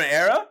wasn't a different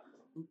era.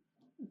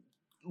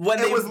 When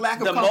it was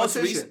lack of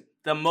competition.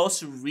 The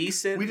most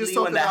recent. We just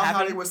talked when that about how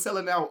happened, they were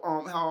selling out.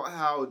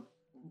 How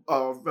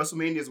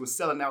WrestleManias was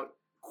selling out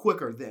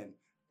quicker then.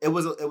 It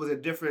was a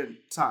different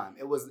time.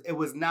 It was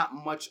not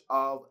much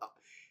of.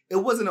 It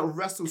wasn't a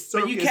wrestle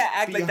circus. But you can't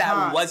act like that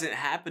behind. wasn't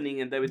happening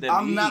in WWE.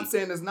 I'm not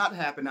saying it's not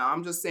happening.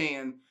 I'm just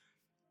saying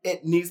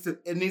it needs to.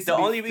 It needs The to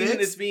be only reason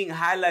fixed, it's being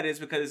highlighted is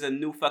because it's a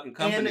new fucking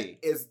company.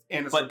 And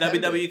it's but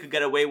repetitive. WWE could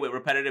get away with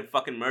repetitive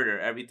fucking murder.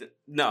 Everything.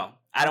 No,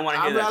 I don't want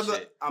to hear that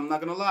shit. I'm not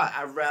gonna lie.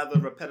 I'd rather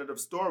repetitive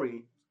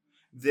story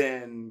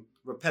than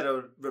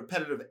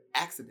repetitive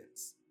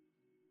accidents.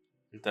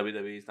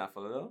 WWE is not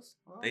full of those.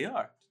 Well, They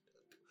are.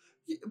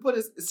 Yeah, but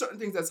it's certain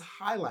things that's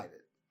highlighted.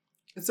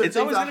 It's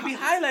always going to be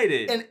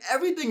highlighted. And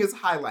everything is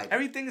highlighted.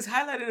 Everything is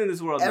highlighted in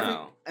this world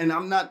now. And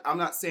I'm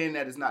not saying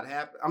that it's not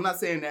happening. I'm not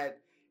saying that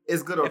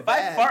it's good or If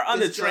bad. I fart on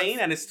the It's train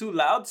just- and it's too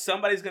loud,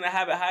 somebody's going to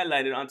have it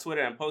highlighted on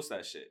Twitter and post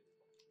that shit.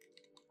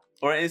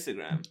 Or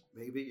Instagram.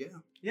 Maybe, yeah.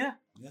 Yeah.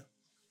 Yeah.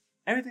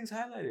 Everything's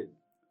highlighted.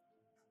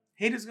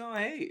 Haters going to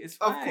hate. It's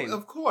fine.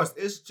 Of course.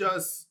 It's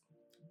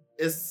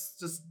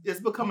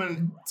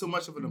becoming too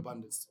much of an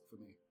abundance for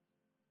me.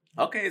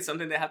 Okay, it's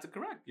something they have to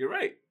correct. You're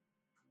right.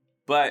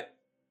 But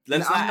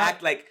let's not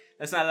act like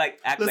Listen,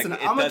 it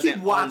I'm gonna doesn't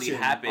keep watching.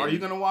 only happen. Are you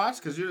gonna watch?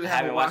 Because you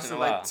haven't watched in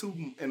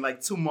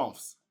like 2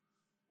 months.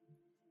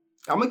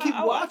 I'm gonna keep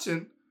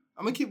watching.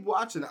 I'm gonna keep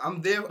watching.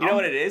 I'm there. You know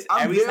what it is?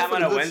 I'm Every there time for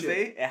on the a good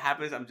Wednesday, shit. it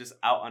happens. I'm just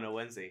out on a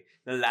Wednesday.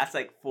 The last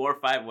like 4 or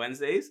 5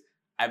 Wednesdays,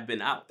 I've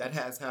been out. That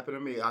has happened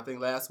to me. I think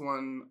last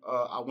one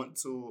I went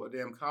to a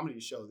damn comedy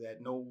show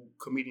that no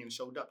comedian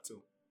showed up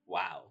to.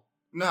 Wow.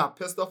 You know how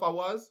pissed off I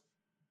was?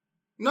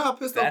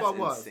 That's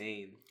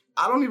insane.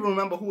 I don't even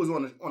remember who was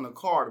on the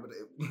card, but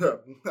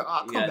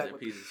I'll come back with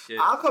piece of shit.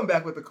 I'll come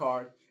back with the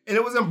card. And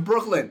it was in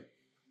Brooklyn.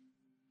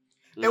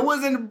 It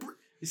was in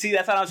You see,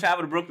 that's how I don't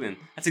travel to Brooklyn.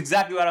 That's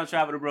exactly why I don't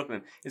travel to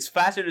Brooklyn. It's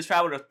faster to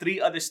travel to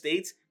 3 other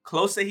states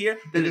close to here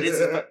than it is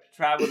to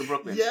travel to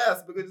Brooklyn.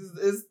 Yes,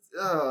 because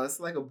it's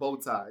like a bow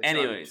tie.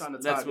 Anyways, trying to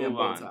let's tie a move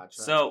bow on. tie.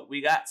 So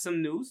we got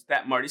some news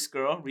that Marty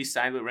Scurll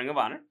re-signed with Ring of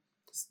Honor.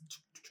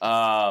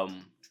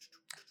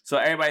 So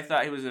everybody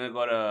thought he was gonna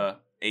go to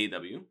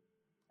AEW,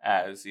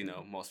 as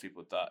most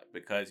people thought,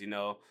 because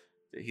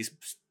he's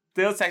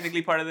still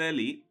technically part of the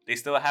elite. They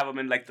still have him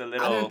in like the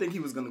little. I didn't think he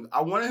was gonna.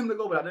 I wanted him to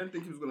go, but I didn't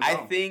think he was gonna go.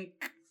 I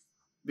think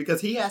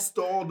because he has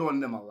stalled on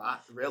them a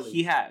lot. Really,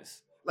 he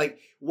has. Like,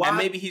 why? And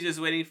maybe he's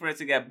just waiting for it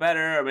to get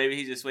better, or maybe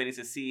he's just waiting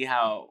to see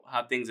how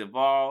things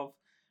evolve.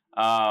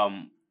 But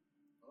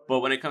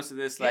when it comes to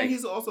this, like, and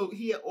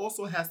he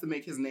also has to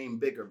make his name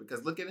bigger,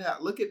 because look at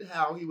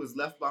how he was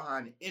left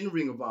behind in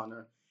Ring of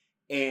Honor,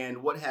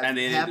 and what has and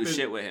they didn't happened. do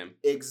shit with him.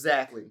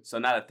 Exactly. So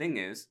now the thing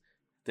is,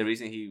 the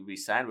reason he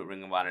re-signed with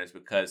Ring of Honor is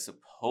because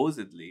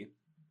supposedly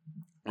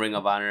Ring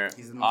of Honor,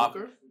 he's in the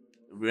booker.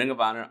 Ring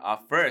of Honor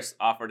first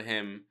offered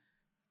him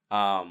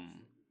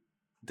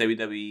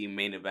WWE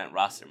main event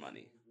roster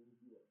money.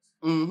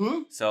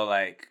 Mm-hmm. So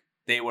like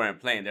they weren't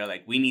playing. They're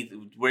like,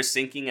 we're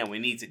sinking and we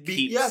need to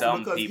keep some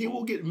because people. he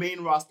will get main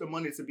roster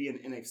money to be in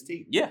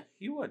NXT. Yeah,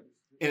 he would.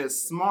 And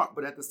it's smart,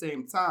 but at the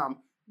same time,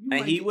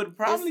 and he would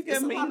probably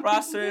get main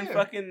roster in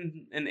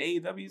fucking in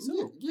AEW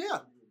too.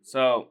 Yeah.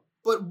 So,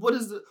 but what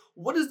is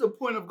the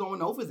point of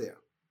going over there?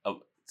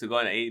 To go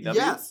into AEW?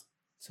 Yes.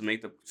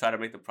 To try to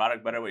make the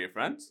product better with your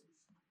friends?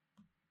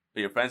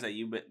 With your friends that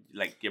you've been,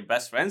 like your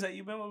best friends that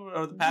you've been with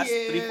over the past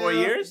 3-4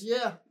 years?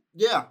 Yeah.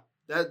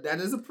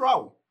 That is a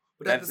problem.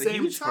 But that's at the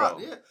same time,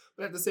 pro.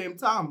 But at the same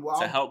time,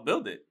 to help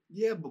build it.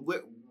 Yeah,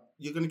 but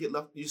you're gonna get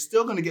left. You're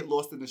still gonna get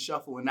lost in the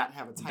shuffle and not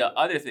have a title. The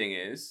other thing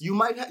is, you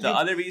might have the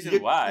other reason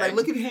why. Like,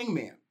 look at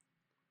Hangman.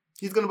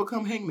 He's gonna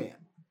become Hangman.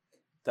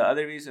 The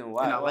other reason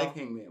why. And I like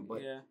Hangman,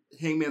 but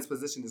Hangman's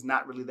position is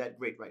not really that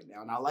great right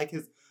now. And I like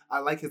his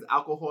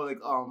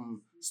alcoholic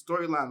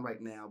storyline right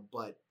now,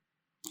 but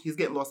he's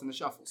getting lost in the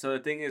shuffle. So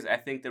the thing is, I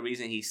think the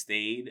reason he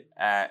stayed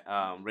at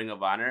Ring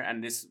of Honor,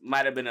 and this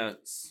might have been a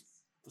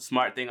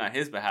smart thing on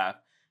his behalf,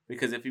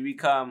 because if you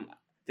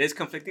there's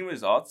conflicting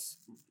reports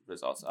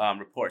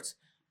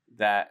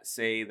that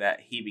say that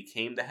he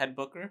became the head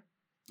booker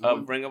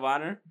of Ring of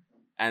Honor,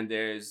 and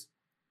there's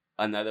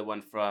another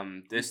one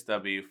from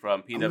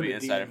from PW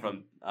Insider,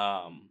 from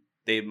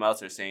Dave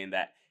Meltzer, saying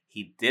that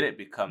he didn't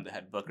become the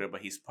head booker,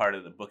 but he's part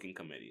of the booking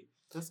committee.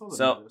 That's all that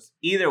matters.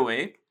 Either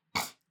way,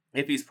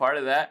 if he's part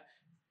of that,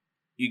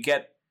 you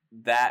get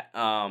that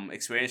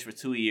experience for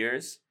 2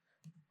 years.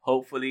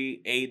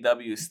 Hopefully,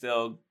 AEW is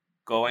still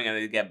going and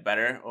they get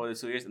better over the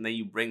 2 years, and then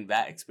you bring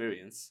that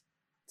experience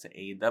to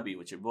AEW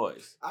with your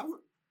boys.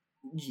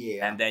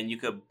 And then you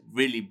could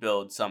really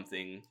build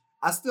something.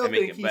 I still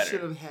think he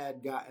should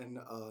have gotten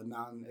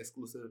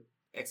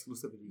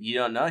exclusivity. You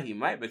don't know, he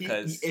might,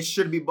 because it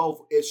should be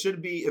both. It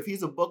should be, if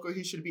he's a booker,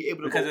 he should be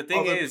able to go other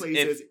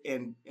places.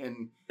 And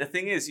the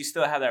thing is, you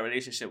still have that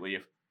relationship with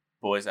your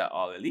boys at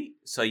All Elite,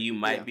 so you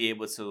might be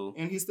able to.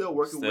 And he's still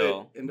working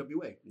with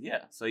NWA.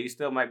 Yeah, so you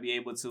still might be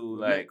able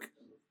to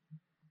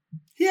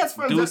he has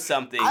friends. Do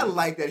something. I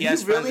like that. He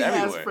really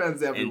has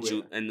friends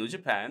everywhere. In New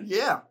Japan.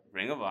 Yeah.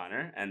 Ring of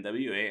Honor,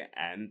 NWA,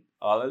 and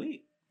All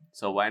Elite.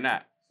 So why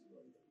not?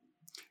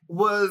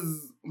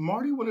 Was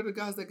Marty one of the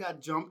guys that got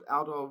jumped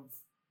out of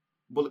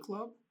Bullet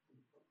Club?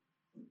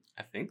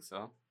 I think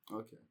so.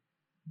 Okay.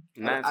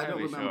 Not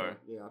entirely sure.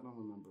 Yeah, I don't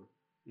remember.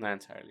 Not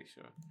entirely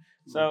sure.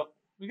 So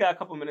we got a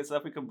couple minutes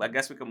left. I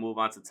guess we can move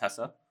on to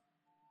Tessa.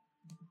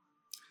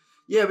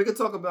 Yeah, we could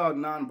talk about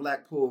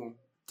non-Blackpool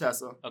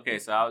Tessa. Okay,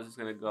 so I was just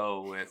gonna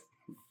go with,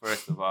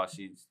 first of all,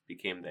 she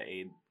became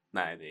the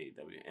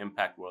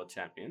Impact World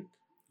Champion.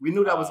 We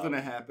knew that was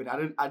gonna happen.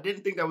 I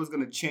didn't think that was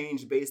gonna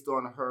change based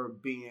on her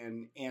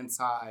being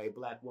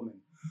anti-black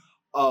woman.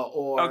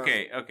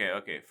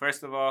 Okay.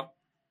 First of all,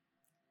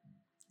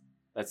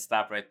 let's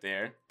stop right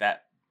there.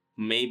 That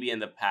maybe in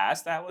the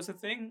past that was a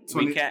thing.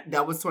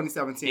 That was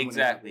 2017.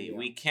 Exactly. Happened, yeah.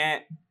 We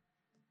can't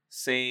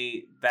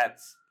say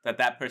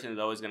that person is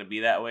always gonna be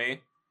that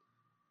way.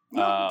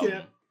 No, we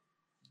can't.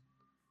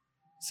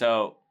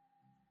 So,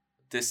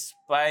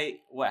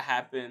 despite what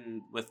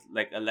happened with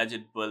like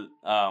alleged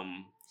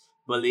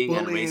bullying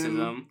and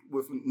racism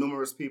with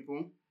numerous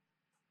people,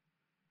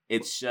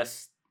 it's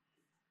just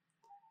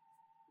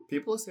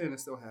people are saying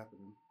it's still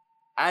happening.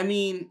 I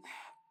mean,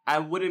 I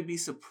wouldn't be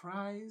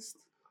surprised,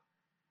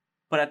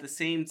 but at the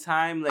same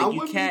time, like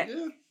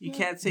you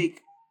can't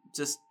take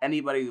just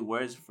anybody's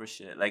words for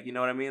shit. Like, you know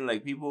what I mean?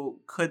 Like,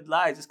 people could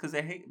lie just because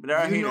they hate, but there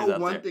are haters out there.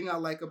 One thing I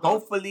like about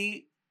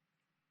hopefully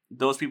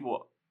those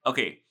people.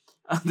 Okay,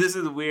 this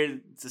is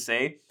weird to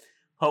say.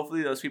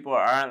 Hopefully those people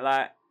aren't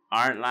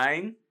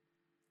lying,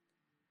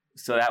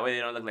 so that way they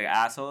don't look like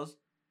assholes.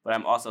 But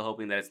I'm also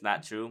hoping that it's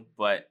not true.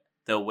 But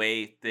the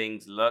way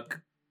things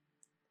look,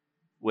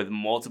 with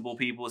multiple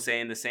people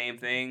saying the same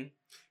thing,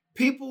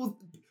 people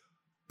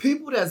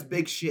that's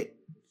big shit.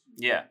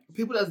 Yeah,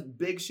 people that's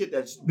big shit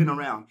that's been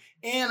around.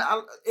 And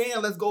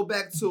let's go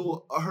back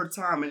to her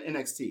time in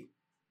NXT,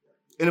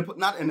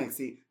 not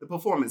NXT, the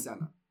Performance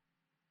Center.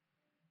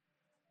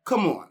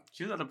 Come on.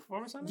 She was at the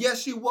Performance Center?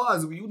 Yes, she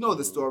was. You know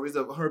the stories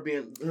of her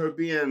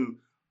being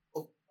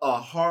a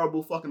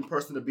horrible fucking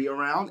person to be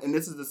around. And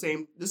this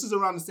is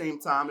around the same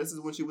time. This is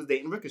when she was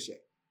dating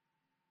Ricochet.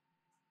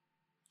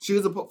 She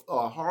was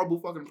a horrible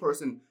fucking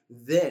person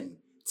then.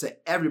 to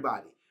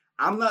everybody.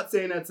 I'm not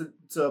saying that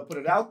to put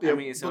it out there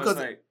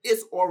because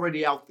it's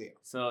already out there.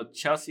 So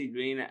Chelsea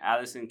Green,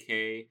 Allison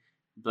Kay,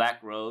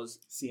 Black Rose,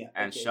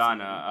 and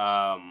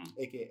Shauna,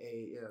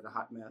 aka the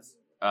hot mess.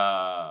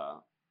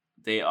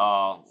 They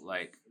all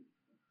like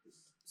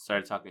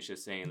started talking shit,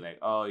 saying like,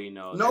 "Oh,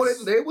 no,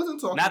 they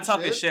wasn't talking. Not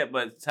talking shit,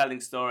 but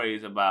telling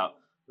stories about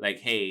like,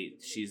 hey,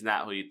 she's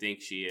not who you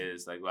think she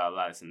is, like blah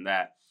blah this and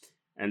that,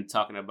 and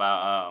talking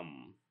about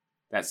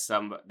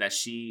that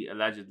she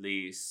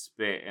allegedly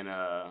spit in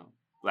a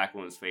black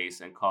woman's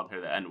face and called her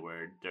the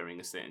N-word during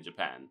a stint in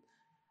Japan.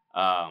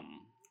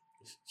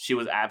 She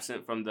was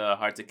absent from the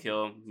Hard to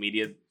Kill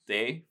media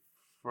day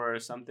for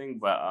something,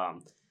 but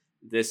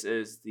this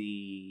is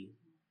the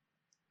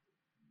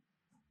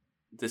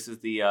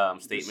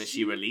statement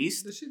she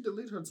released. Did she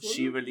delete her Twitter?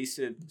 She released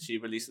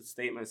a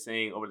statement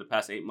saying, "Over the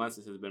past 8 months,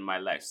 this has been my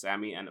life.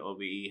 Sammy and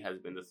OVE has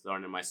been the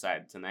thorn in my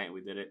side. Tonight we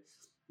did it.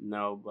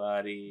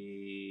 Nobody."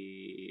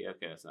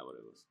 Okay, that's not what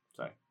it was.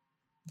 Sorry.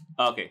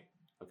 Okay.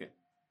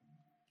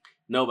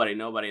 Nobody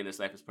in this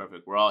life is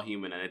perfect. We're all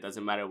human, and it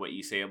doesn't matter what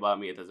you say about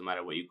me. It doesn't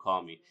matter what you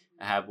call me.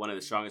 I have one of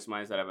the strongest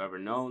minds that I've ever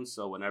known,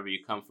 so whenever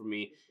you come for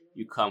me,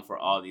 you come for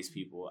all these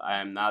people. I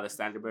am now the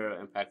standard bearer of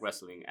Impact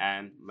Wrestling,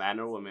 and man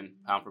or woman,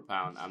 pound for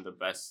pound, I'm the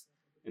best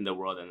in the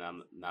world, and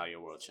I'm now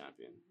your world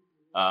champion.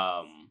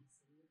 I'm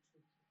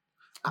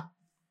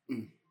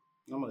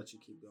gonna let you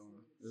keep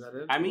going. Is that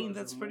it? I mean,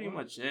 that's pretty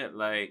much it.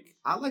 Like,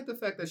 I like the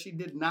fact that she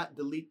did not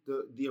delete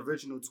the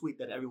original tweet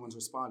that everyone's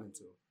responding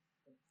to.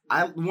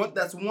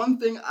 That's one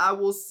thing I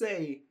will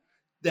say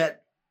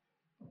that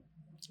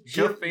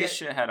she'll face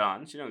shit head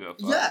on. She don't go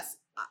fuck. Yes,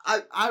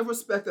 I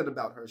respect that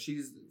about her.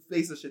 She's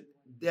facing shit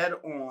dead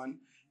on,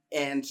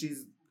 and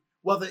she's,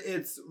 whether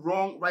it's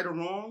right or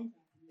wrong,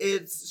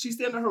 she's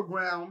standing her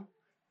ground,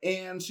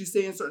 and she's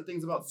saying certain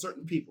things about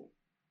certain people.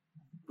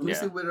 Let me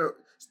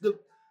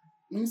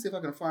see if I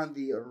can find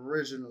the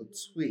original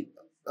tweet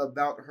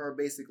about her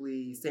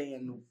basically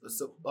saying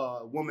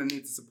women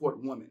need to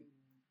support women.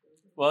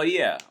 Well,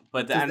 yeah,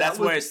 but that's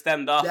where it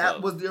stemmed off.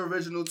 That was the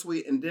original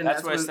tweet, and then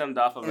that's where it stemmed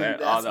off of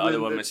all the other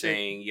women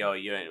saying, "Yo,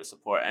 you ain't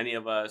support any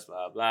of us,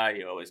 blah blah.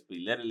 You're always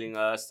belittling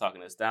us,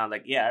 talking us down."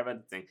 Like, yeah, I read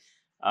the thing.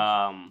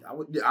 I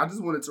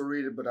just wanted to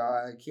read it, but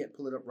I can't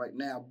pull it up right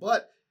now.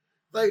 But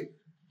like,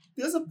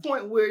 there's a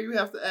point where you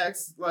have to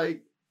ask,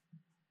 like,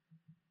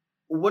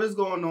 what is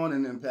going on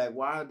in Impact?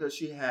 Why does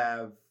she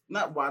have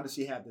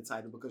the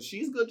title? Because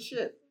she's good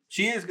shit.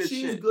 She is good shit.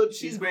 She's good.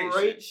 She's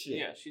great shit.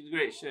 Yeah, she's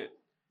great shit.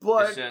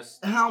 But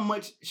how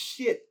much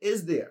shit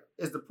is there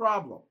is the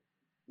problem.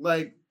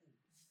 Like,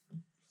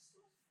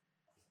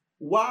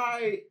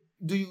 why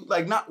do you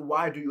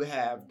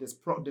have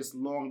this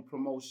long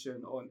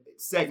promotion or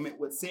segment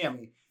with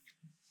Sammy?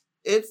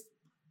 It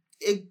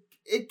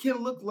can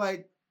look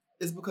like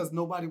it's because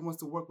nobody wants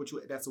to work with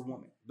you. That's a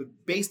woman.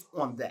 But based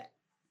on that,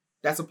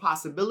 that's a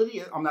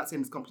possibility. I'm not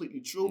saying it's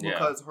completely true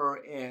because her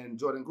and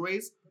Jordan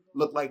Grace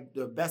look like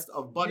the best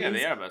of buddies. Yeah,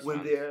 they are best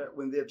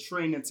when they're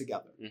training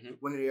together,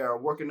 when they are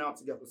working out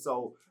together.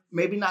 So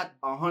maybe not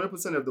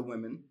 100% of the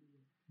women,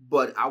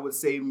 but I would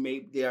say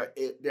maybe there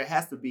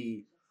has to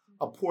be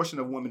a portion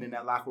of women in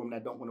that locker room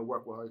that don't want to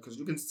work with her, because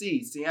you can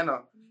see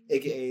Sienna,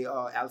 aka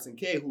Allison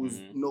Kay, who's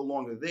no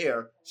longer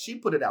there. She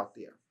put it out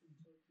there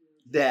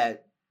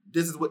that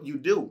this is what you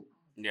do.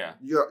 Yeah,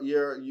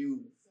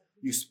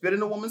 you spit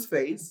in a woman's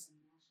face.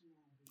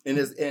 And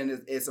it's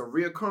a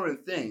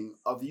reoccurring thing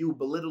of you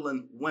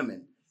belittling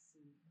women.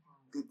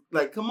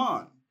 Like, come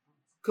on.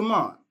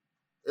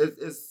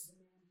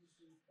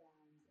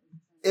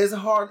 It's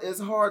hard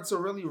to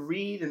really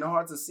read and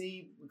hard to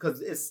see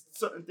because it's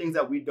certain things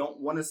that we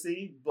don't want to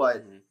see.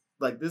 But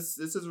like this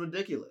is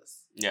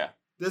ridiculous. Yeah,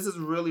 this is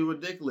really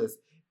ridiculous.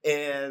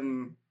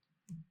 And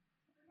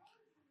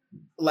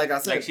like I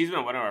said, like she's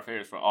been one of our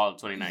favorites for all of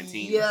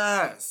 2019.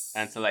 Yes.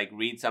 And to like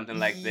read something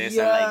like this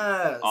and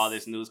like all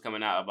this news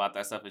coming out about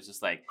that stuff, it's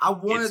just like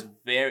it's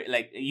very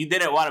like you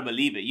didn't want to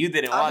believe it. You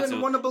didn't want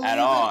to believe at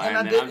all. And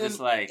I'm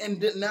just like,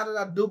 and now that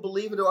I do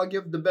believe it, or I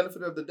give the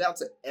benefit of the doubt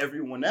to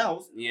everyone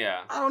else.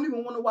 Yeah. I don't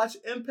even want to watch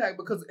Impact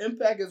because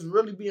Impact is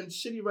really being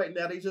shitty right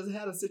now. They just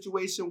had a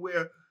situation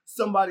where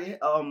somebody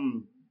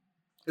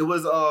it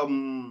was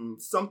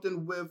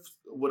something with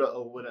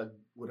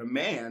a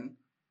man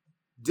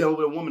dealing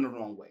with a woman the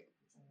wrong way.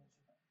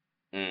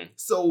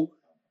 So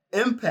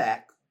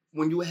Impact,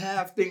 when you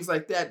have things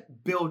like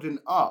that building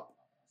up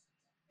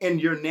in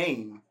your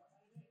name,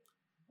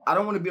 I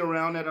don't want to be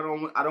around that. I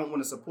don't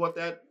want to support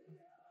that.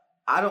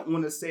 I don't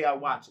want to say I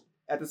watch it.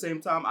 At the same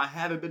time, I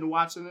haven't been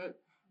watching it,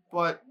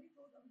 but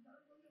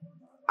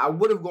I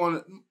would have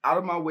gone out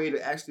of my way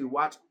to actually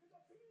watch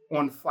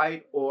on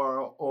Fight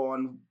or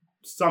on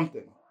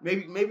something.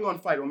 Maybe on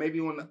Fight or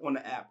maybe on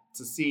the app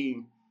to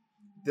see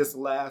this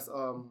last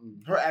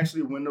her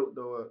actually win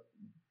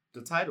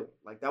the title.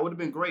 Like, that would have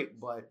been great,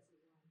 but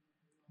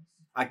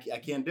I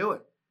can't do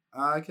it.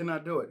 I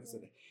cannot do it.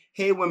 Said,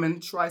 hey women,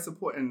 try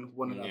supporting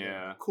one another.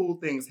 Yeah. Cool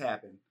things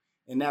happen.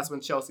 And that's when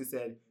Chelsea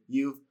said,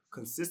 you've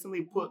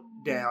consistently put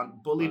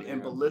down, bullied,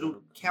 and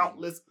belittled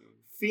countless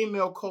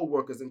female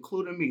co-workers,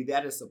 including me,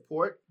 that is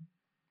support.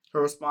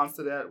 Her response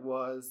to that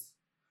was,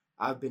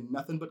 I've been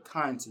nothing but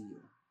kind to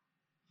you.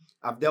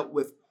 I've dealt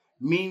with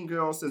mean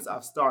girls since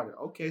I've started.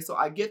 Okay, so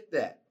I get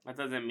that. That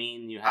doesn't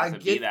mean you have to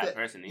be that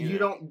person either. You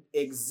don't,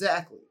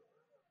 exactly.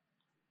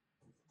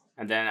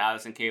 And then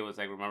Allison Kay was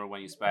like, remember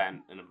when you spat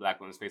in a black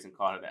woman's face and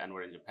called her the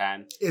N-word in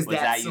Japan? Was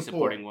that support? You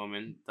supporting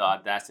women? The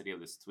audacity of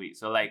this tweet.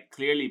 So, like,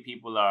 clearly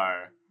people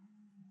are,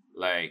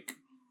 like...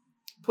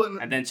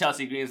 And then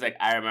Chelsea Green's like,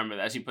 I remember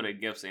that. She put a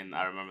GIF saying,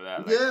 I remember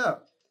that. Like, yeah.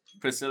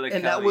 Priscilla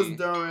and Kelly... that was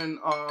during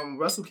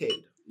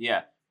WrestleCade.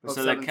 Yeah.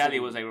 Priscilla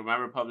Kelly was like,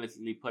 remember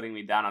publicly putting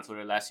me down on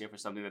Twitter last year for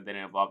something that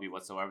didn't involve me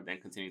whatsoever, then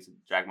continued to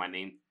drag my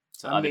name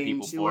to other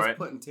people for it. She was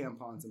putting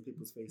tampons in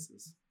people's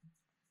faces.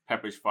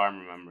 Pepperidge Farm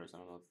remembers. I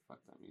don't know what the fuck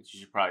that means. You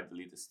should probably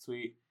delete this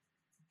tweet.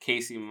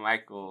 Casey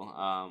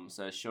Michael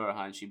says, sure,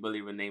 hon. She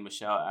bullied Renee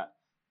Michelle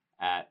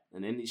at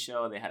an indie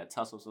show. They had a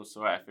tussle of some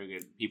sort. I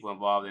figured people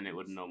involved in it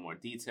would know more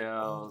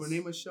details.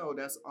 Renee Michelle,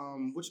 that's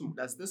which one?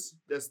 That's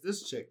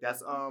this chick.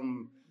 That's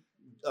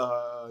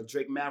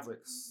Drake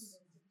Maverick's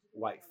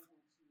wife.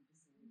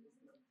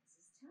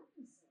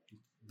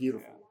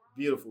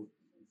 Beautiful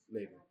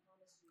lady.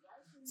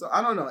 So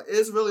I don't know.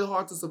 It's really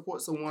hard to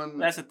support someone.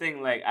 That's the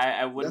thing. Like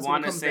I would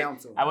want to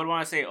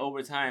say,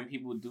 over time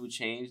people do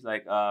change.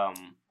 Like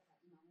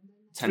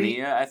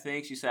Tania, I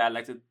think she said, I'd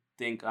like to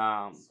think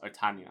or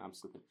Tanya. I'm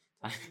stupid.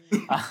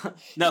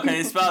 No, because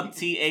it's spelled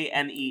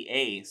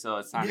Tanea, so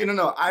it's Tanya.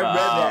 No.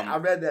 I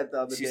read that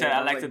the other day. She said,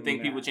 I'd like to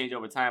think people change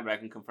over time, but I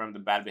can confirm the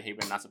bad behavior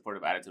and not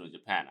supportive attitude in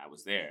Japan. I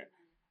was there.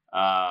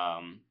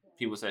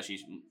 People said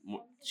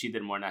she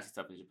did more nasty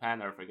stuff in Japan.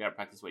 Never forget,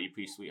 practice what you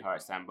preach,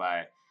 sweetheart. Stand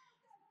by.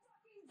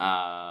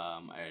 La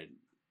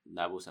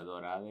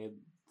Abusadora,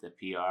 the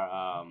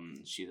PR.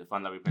 She's a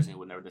fun-loving person who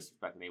would never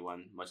disrespect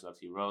anyone. Much love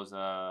to you,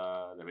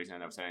 Rosa. The reason I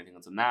never said anything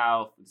until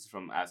now, this is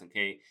from Allison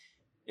K,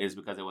 is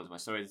because it was my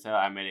story to tell.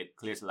 I made it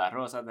clear to La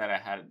Rosa that I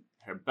had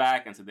her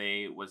back, and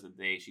today was the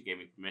day she gave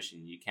me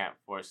permission. You can't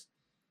force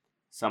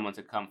someone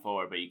to come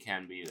forward, but you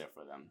can be there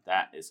for them.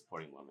 That is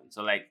supporting women.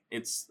 So, like,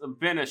 it's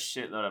been a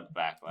shitload of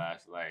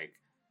backlash. Like,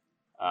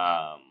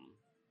 how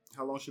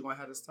long she gonna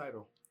have this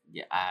title?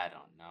 Yeah, I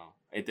don't know.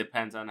 It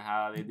depends on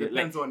how they do.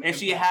 Depends on if impact.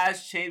 she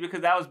has changed,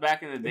 because that was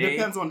back in the day. It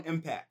depends on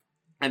impact.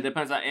 And it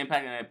depends on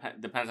impact, and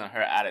it depends on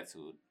her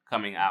attitude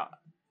coming out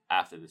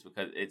after this,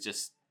 because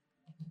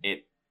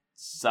it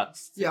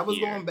sucks. I was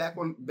going back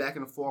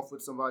and forth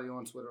with somebody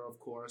on Twitter, of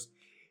course.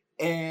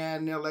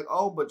 And they're like,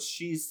 "Oh, but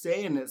she's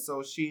saying it,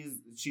 so she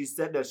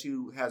said that she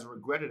has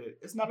regretted it."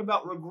 It's not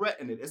about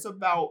regretting it. It's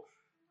about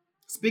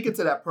speaking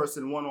to that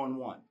person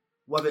one-on-one.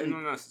 Not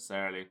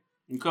necessarily.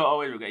 You could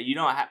always regret. You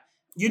don't have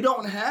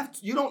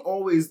to. You don't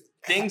always.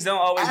 Things don't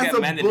always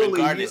get mended,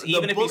 regardless.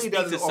 Even if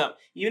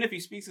you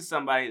speak to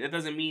somebody, that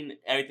doesn't mean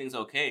everything's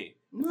okay.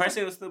 The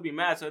person will still be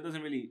mad, so it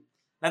doesn't really.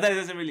 Not that it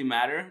doesn't really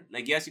matter.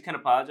 Like, yes, you can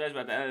apologize,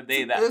 but at the end of the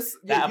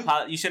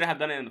day, you shouldn't have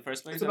done it in the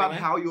first place. It's about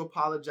how you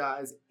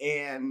apologize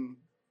and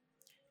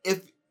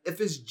if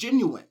it's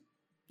genuine.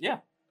 Yeah.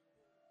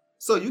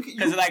 So you can,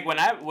 because like when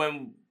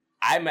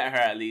I met her,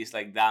 at least,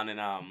 like down in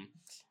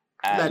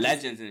at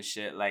Legends and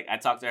shit, like I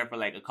talked to her for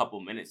like a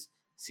couple minutes.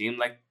 Seemed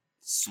like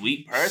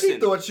sweet person. She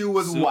thought you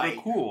was super white.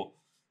 Cool.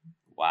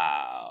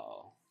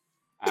 Wow.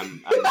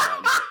 I'm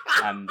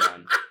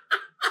done.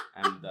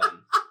 I'm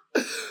done.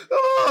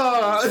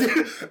 Oh,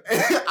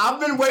 I've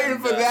been waiting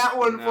for that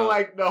one for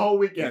like the whole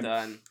weekend.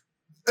 I'm done.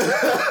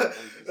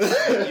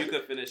 You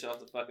could finish off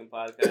the fucking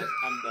podcast.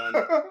 I'm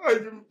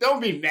done. Don't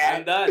be mad.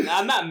 I'm done.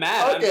 I'm not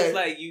mad. Okay. I'm just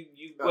like you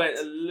went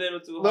a little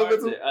too hard.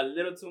 A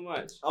little too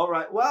much. All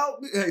right. Well,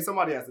 hey,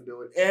 somebody has to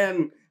do it.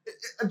 And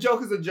a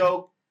joke is a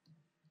joke.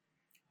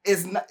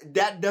 It's not,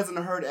 that doesn't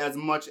hurt as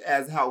much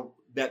as how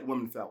that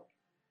women felt.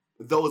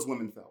 Those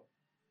women felt.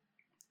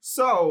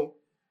 So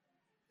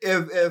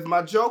if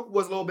my joke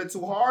was a little bit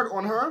too hard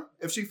on her,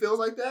 if she feels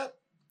like that,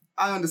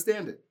 I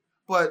understand it.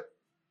 But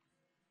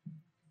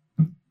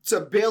to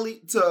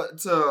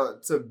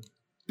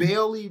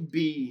barely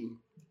be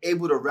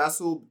able to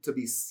wrestle, to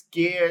be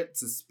scared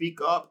to speak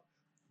up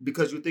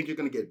because you think you're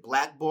gonna get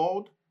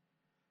blackballed,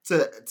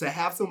 to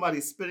have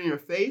somebody spit in your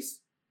face,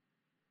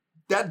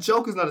 that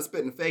joke is not a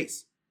spit in the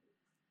face.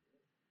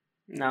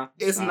 No,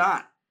 it's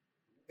not.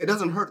 It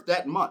doesn't hurt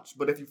that much.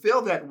 But if you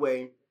feel that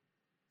way,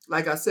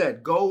 like I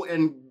said, go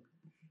and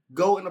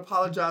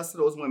apologize to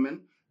those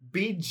women.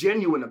 Be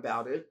genuine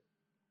about it.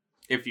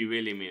 If you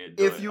really mean it,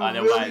 do it. If you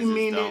really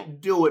mean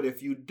it, do it.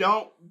 If you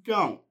don't.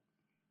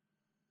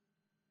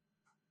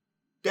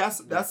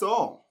 That's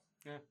all.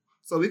 Yeah.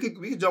 So we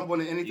could jump on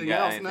to anything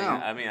else now.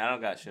 I mean, I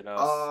don't got shit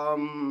else.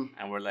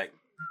 And we're like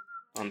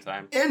on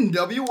time.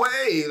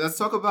 NWA. Let's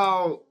talk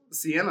about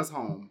Sienna's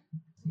home,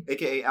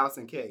 aka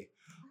Allison Kay.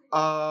 We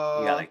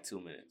got like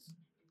 2 minutes.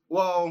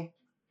 Well,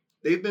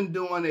 they've been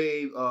doing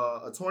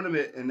a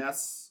tournament, and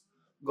that's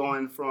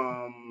going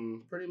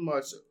from pretty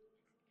much,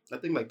 I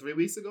think like 3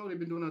 weeks ago. They've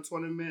been doing a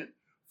tournament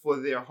for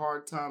their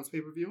Hard Times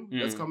pay-per-view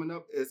that's coming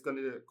up. It's going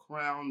to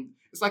crown.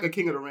 It's like a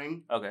King of the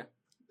Ring. Okay.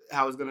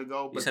 how it's gonna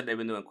go. But You said they've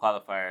been doing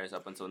qualifiers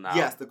up until now.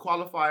 yes, the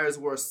qualifiers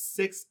were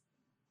 6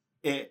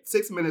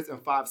 minutes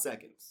and 5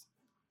 seconds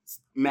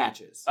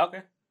matches.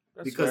 Okay.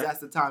 Because that's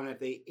the time that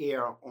they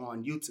air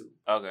on YouTube.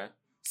 Okay.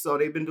 So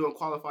they've been doing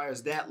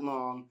qualifiers that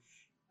long.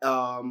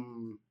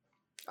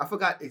 I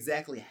forgot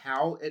exactly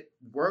how it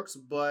works,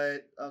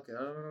 but okay.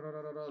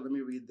 Let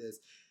me read this.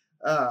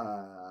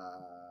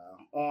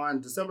 On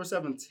December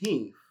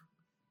 17th,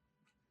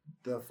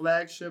 the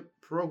flagship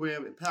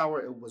program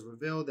Empower, it was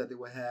revealed that they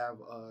would have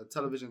a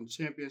television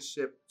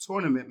championship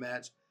tournament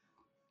match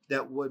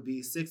that would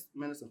be 6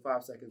 minutes and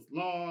 5 seconds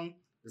long.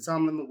 The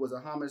time limit was a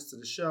homage to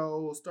the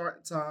show.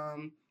 Start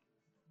time.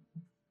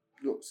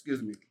 Oh,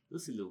 excuse me.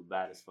 Lucy look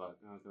bad as fuck.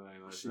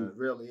 She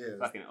really is.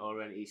 Fucking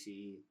Ora and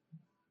Ishii.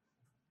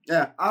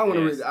 Yeah, I don't want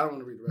to read. I don't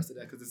want to read the rest of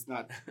that because it's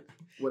not.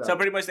 Whatever. So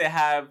pretty much they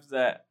have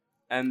the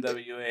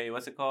NWA.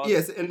 What's it called?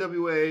 Yes, the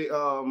NWA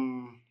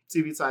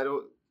TV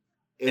title.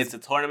 It's a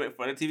tournament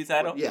for the TV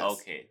title. Yes.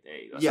 Okay, there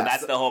you go. Yes. So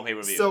that's the whole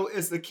pay-per-view. So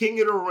it's the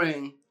King of the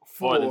Ring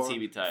for the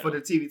TV title. For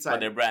the TV title. For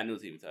their brand new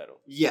TV title.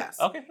 Yes.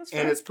 Okay, that's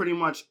fair. And it's pretty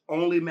much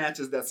only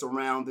matches that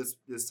surround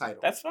this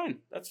title. That's fine.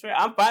 That's fair.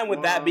 I'm fine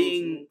with that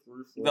being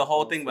the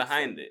whole thing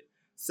behind it.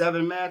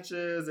 7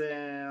 matches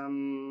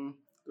and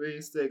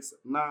 3, 6,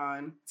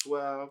 9,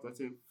 12,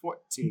 13,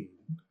 14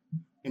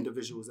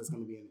 individuals that's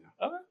going to be in there.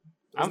 Okay.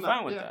 I'm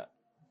fine with that.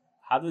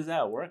 How does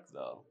that work,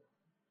 though?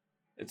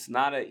 It's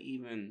not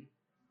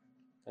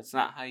that's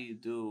not how you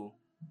do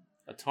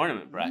a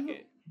tournament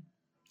bracket.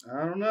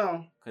 I don't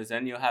know. Because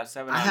then you'll have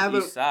 7 on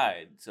each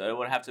side. So it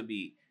would have to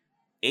be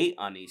 8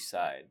 on each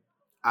side.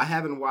 I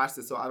haven't watched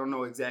it, so I don't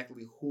know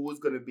exactly who's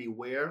going to be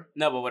where.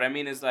 No, but what I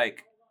mean is,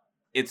 like,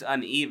 it's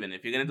uneven.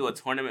 If you're going to do a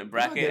tournament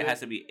bracket, it has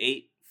to be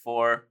 8,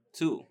 4,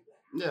 2.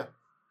 Yeah.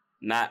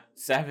 Not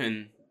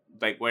 7.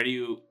 Like, where do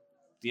you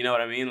know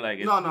what I mean? Like,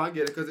 no, I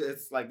get it, because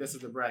it's like, this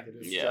is the bracket.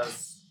 It's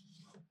just,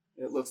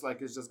 it looks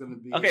like it's just going to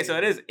be. Okay, so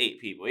it is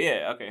 8 people.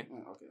 Yeah, okay.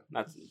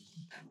 Okay.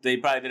 They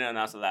probably didn't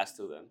announce the last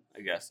 2 then,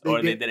 I guess.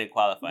 They didn't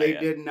qualify They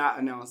yet. did not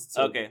announce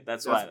 2. Okay,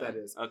 that's why that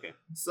is. Okay.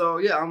 So,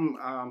 yeah, I'm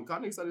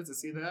kind of excited to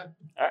see that.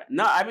 All right.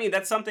 No, I mean,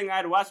 that's something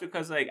I'd watch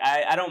because, like,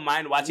 I don't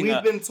mind watching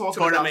We've been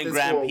talking tournament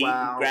about this for a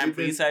while. Grand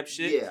Prix type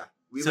shit. Yeah.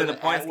 To the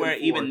point where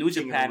even New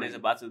Japan is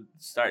about to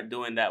start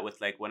doing that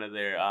with, like, one of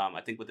their,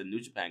 I think with the New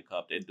Japan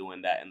Cup, they're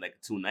doing that in,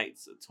 like, 2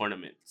 nights, a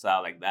tournament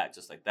style like that,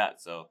 just like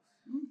that. So,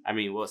 I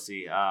mean, we'll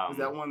see. Is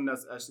that one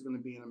that's actually going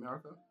to be in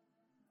America?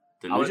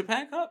 The New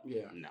Japan Cup?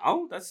 Yeah.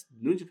 No, that's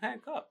New Japan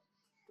Cup.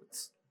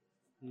 That's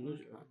New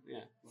Japan,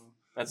 yeah.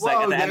 That's like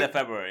at the end of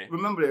February.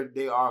 Remember,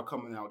 they are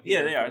coming out here.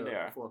 Yeah, they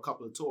are. For a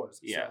couple of tours.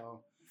 Yeah.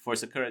 So. For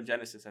Sakura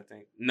Genesis, I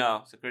think.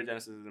 No, Sakura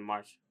Genesis is in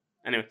March.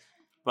 Anyway,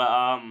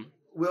 but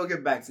we'll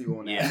get back to you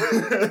on that.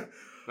 Yeah.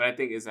 But I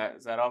think is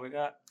that all we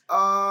got?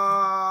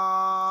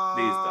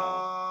 Please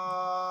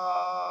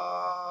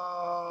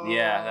don't.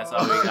 Yeah, that's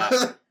all we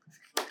got.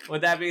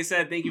 With that being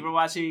said, thank you for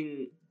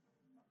watching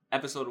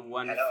episode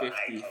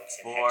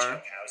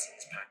 154.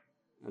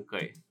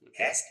 Okay.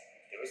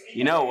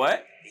 You know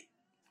what?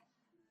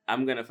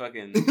 I'm gonna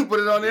fucking put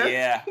it on there?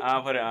 Yeah,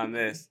 I'll put it on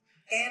this.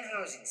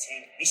 Danhausen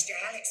saying, Mr.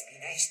 Alex, be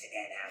nice to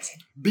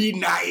Danhausen. Be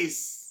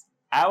nice.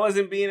 I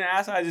wasn't being an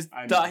asshole. I just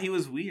thought he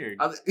was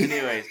weird.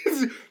 Anyways.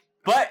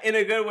 But in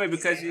a good way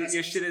because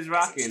your shit is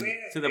rocking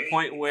to the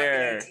point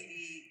where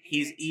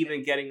he's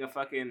even getting a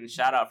fucking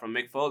shout out from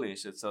Mick Foley and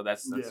shit. So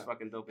that's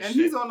fucking dope as shit.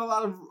 And he's on a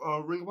lot of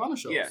Ring of Honor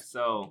shows. Yeah,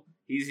 so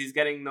he's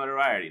getting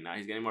notoriety now.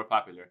 He's getting more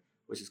popular,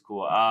 which is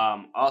cool.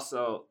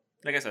 Also,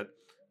 like I said,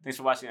 thanks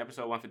for watching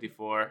episode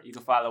 154. You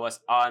can follow us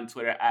on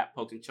Twitter at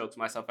Pokes and Chokes,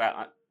 myself at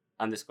 _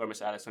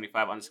 Mr. Alex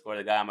 25 _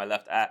 the guy on my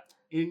left at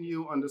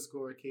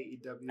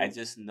NU_KEW. I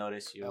just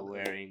noticed you're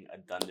wearing a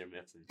Dunder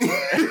Mifflin.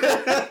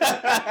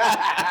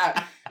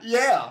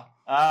 Yeah.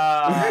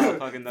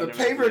 Fucking the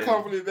paper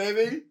company,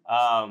 baby.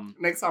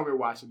 Next time we're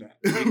watching that.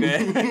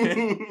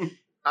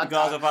 You can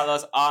also follow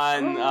us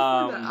on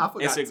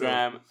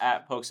Instagram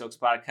at Pokes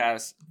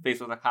Podcast,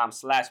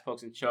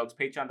 Facebook.com/Pokes and Chokes,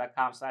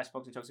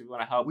 Patreon.com/Pokes and Chokes if you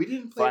want to help. We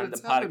didn't play the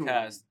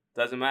podcast.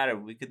 Doesn't matter.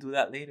 We could do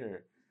that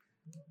later.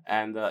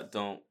 And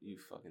don't you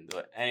fucking do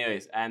it.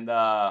 Anyways, and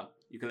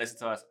you can listen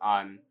to us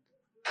on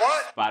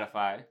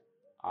Spotify,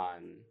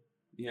 on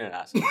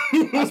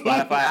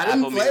Spotify,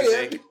 Apple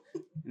Music.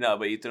 No,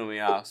 but you threw me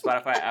off.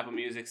 Spotify, Apple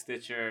Music,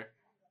 Stitcher,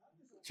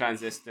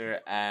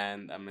 Transistor,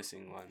 and I'm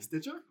missing one.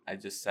 Stitcher? I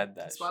just said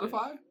that.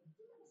 Spotify? Shit.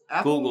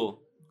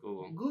 Apple?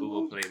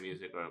 Google Play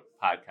Music or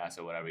podcast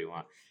or whatever you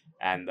want.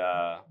 And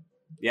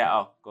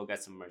go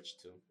get some merch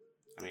too.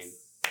 I mean,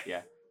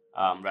 yeah.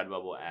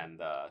 Redbubble and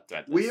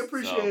Threadless. We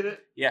appreciate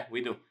it. Yeah,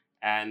 we do.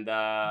 And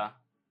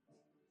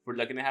we're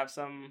looking to have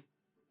some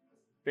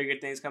bigger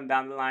things come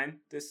down the line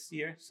this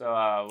year. So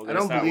we're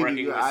gonna start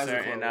working with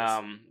certain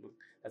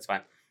that's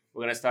fine.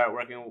 We're gonna start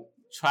working,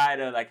 try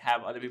to like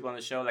have other people on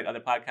the show, like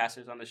other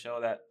podcasters on the show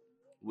that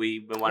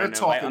we've been wanting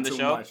to invite on the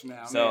show. Much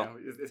now, so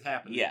man. It's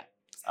happening. Yeah.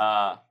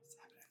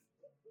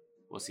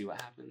 We'll see what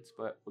happens,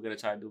 but we're gonna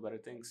try to do better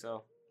things.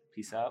 So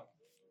peace out.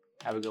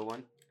 Have a good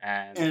one.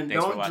 And thanks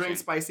for don't watching. drink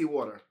spicy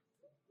water.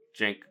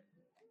 Drink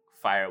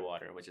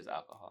firewater, which is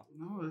alcohol.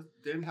 No,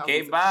 Danhausen.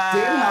 Okay, bye.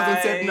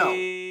 Danhausen said no.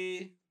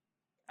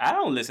 I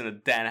don't listen to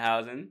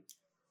Danhausen.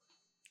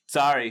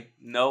 Sorry.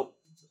 Nope.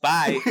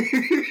 Bye.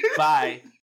 Bye.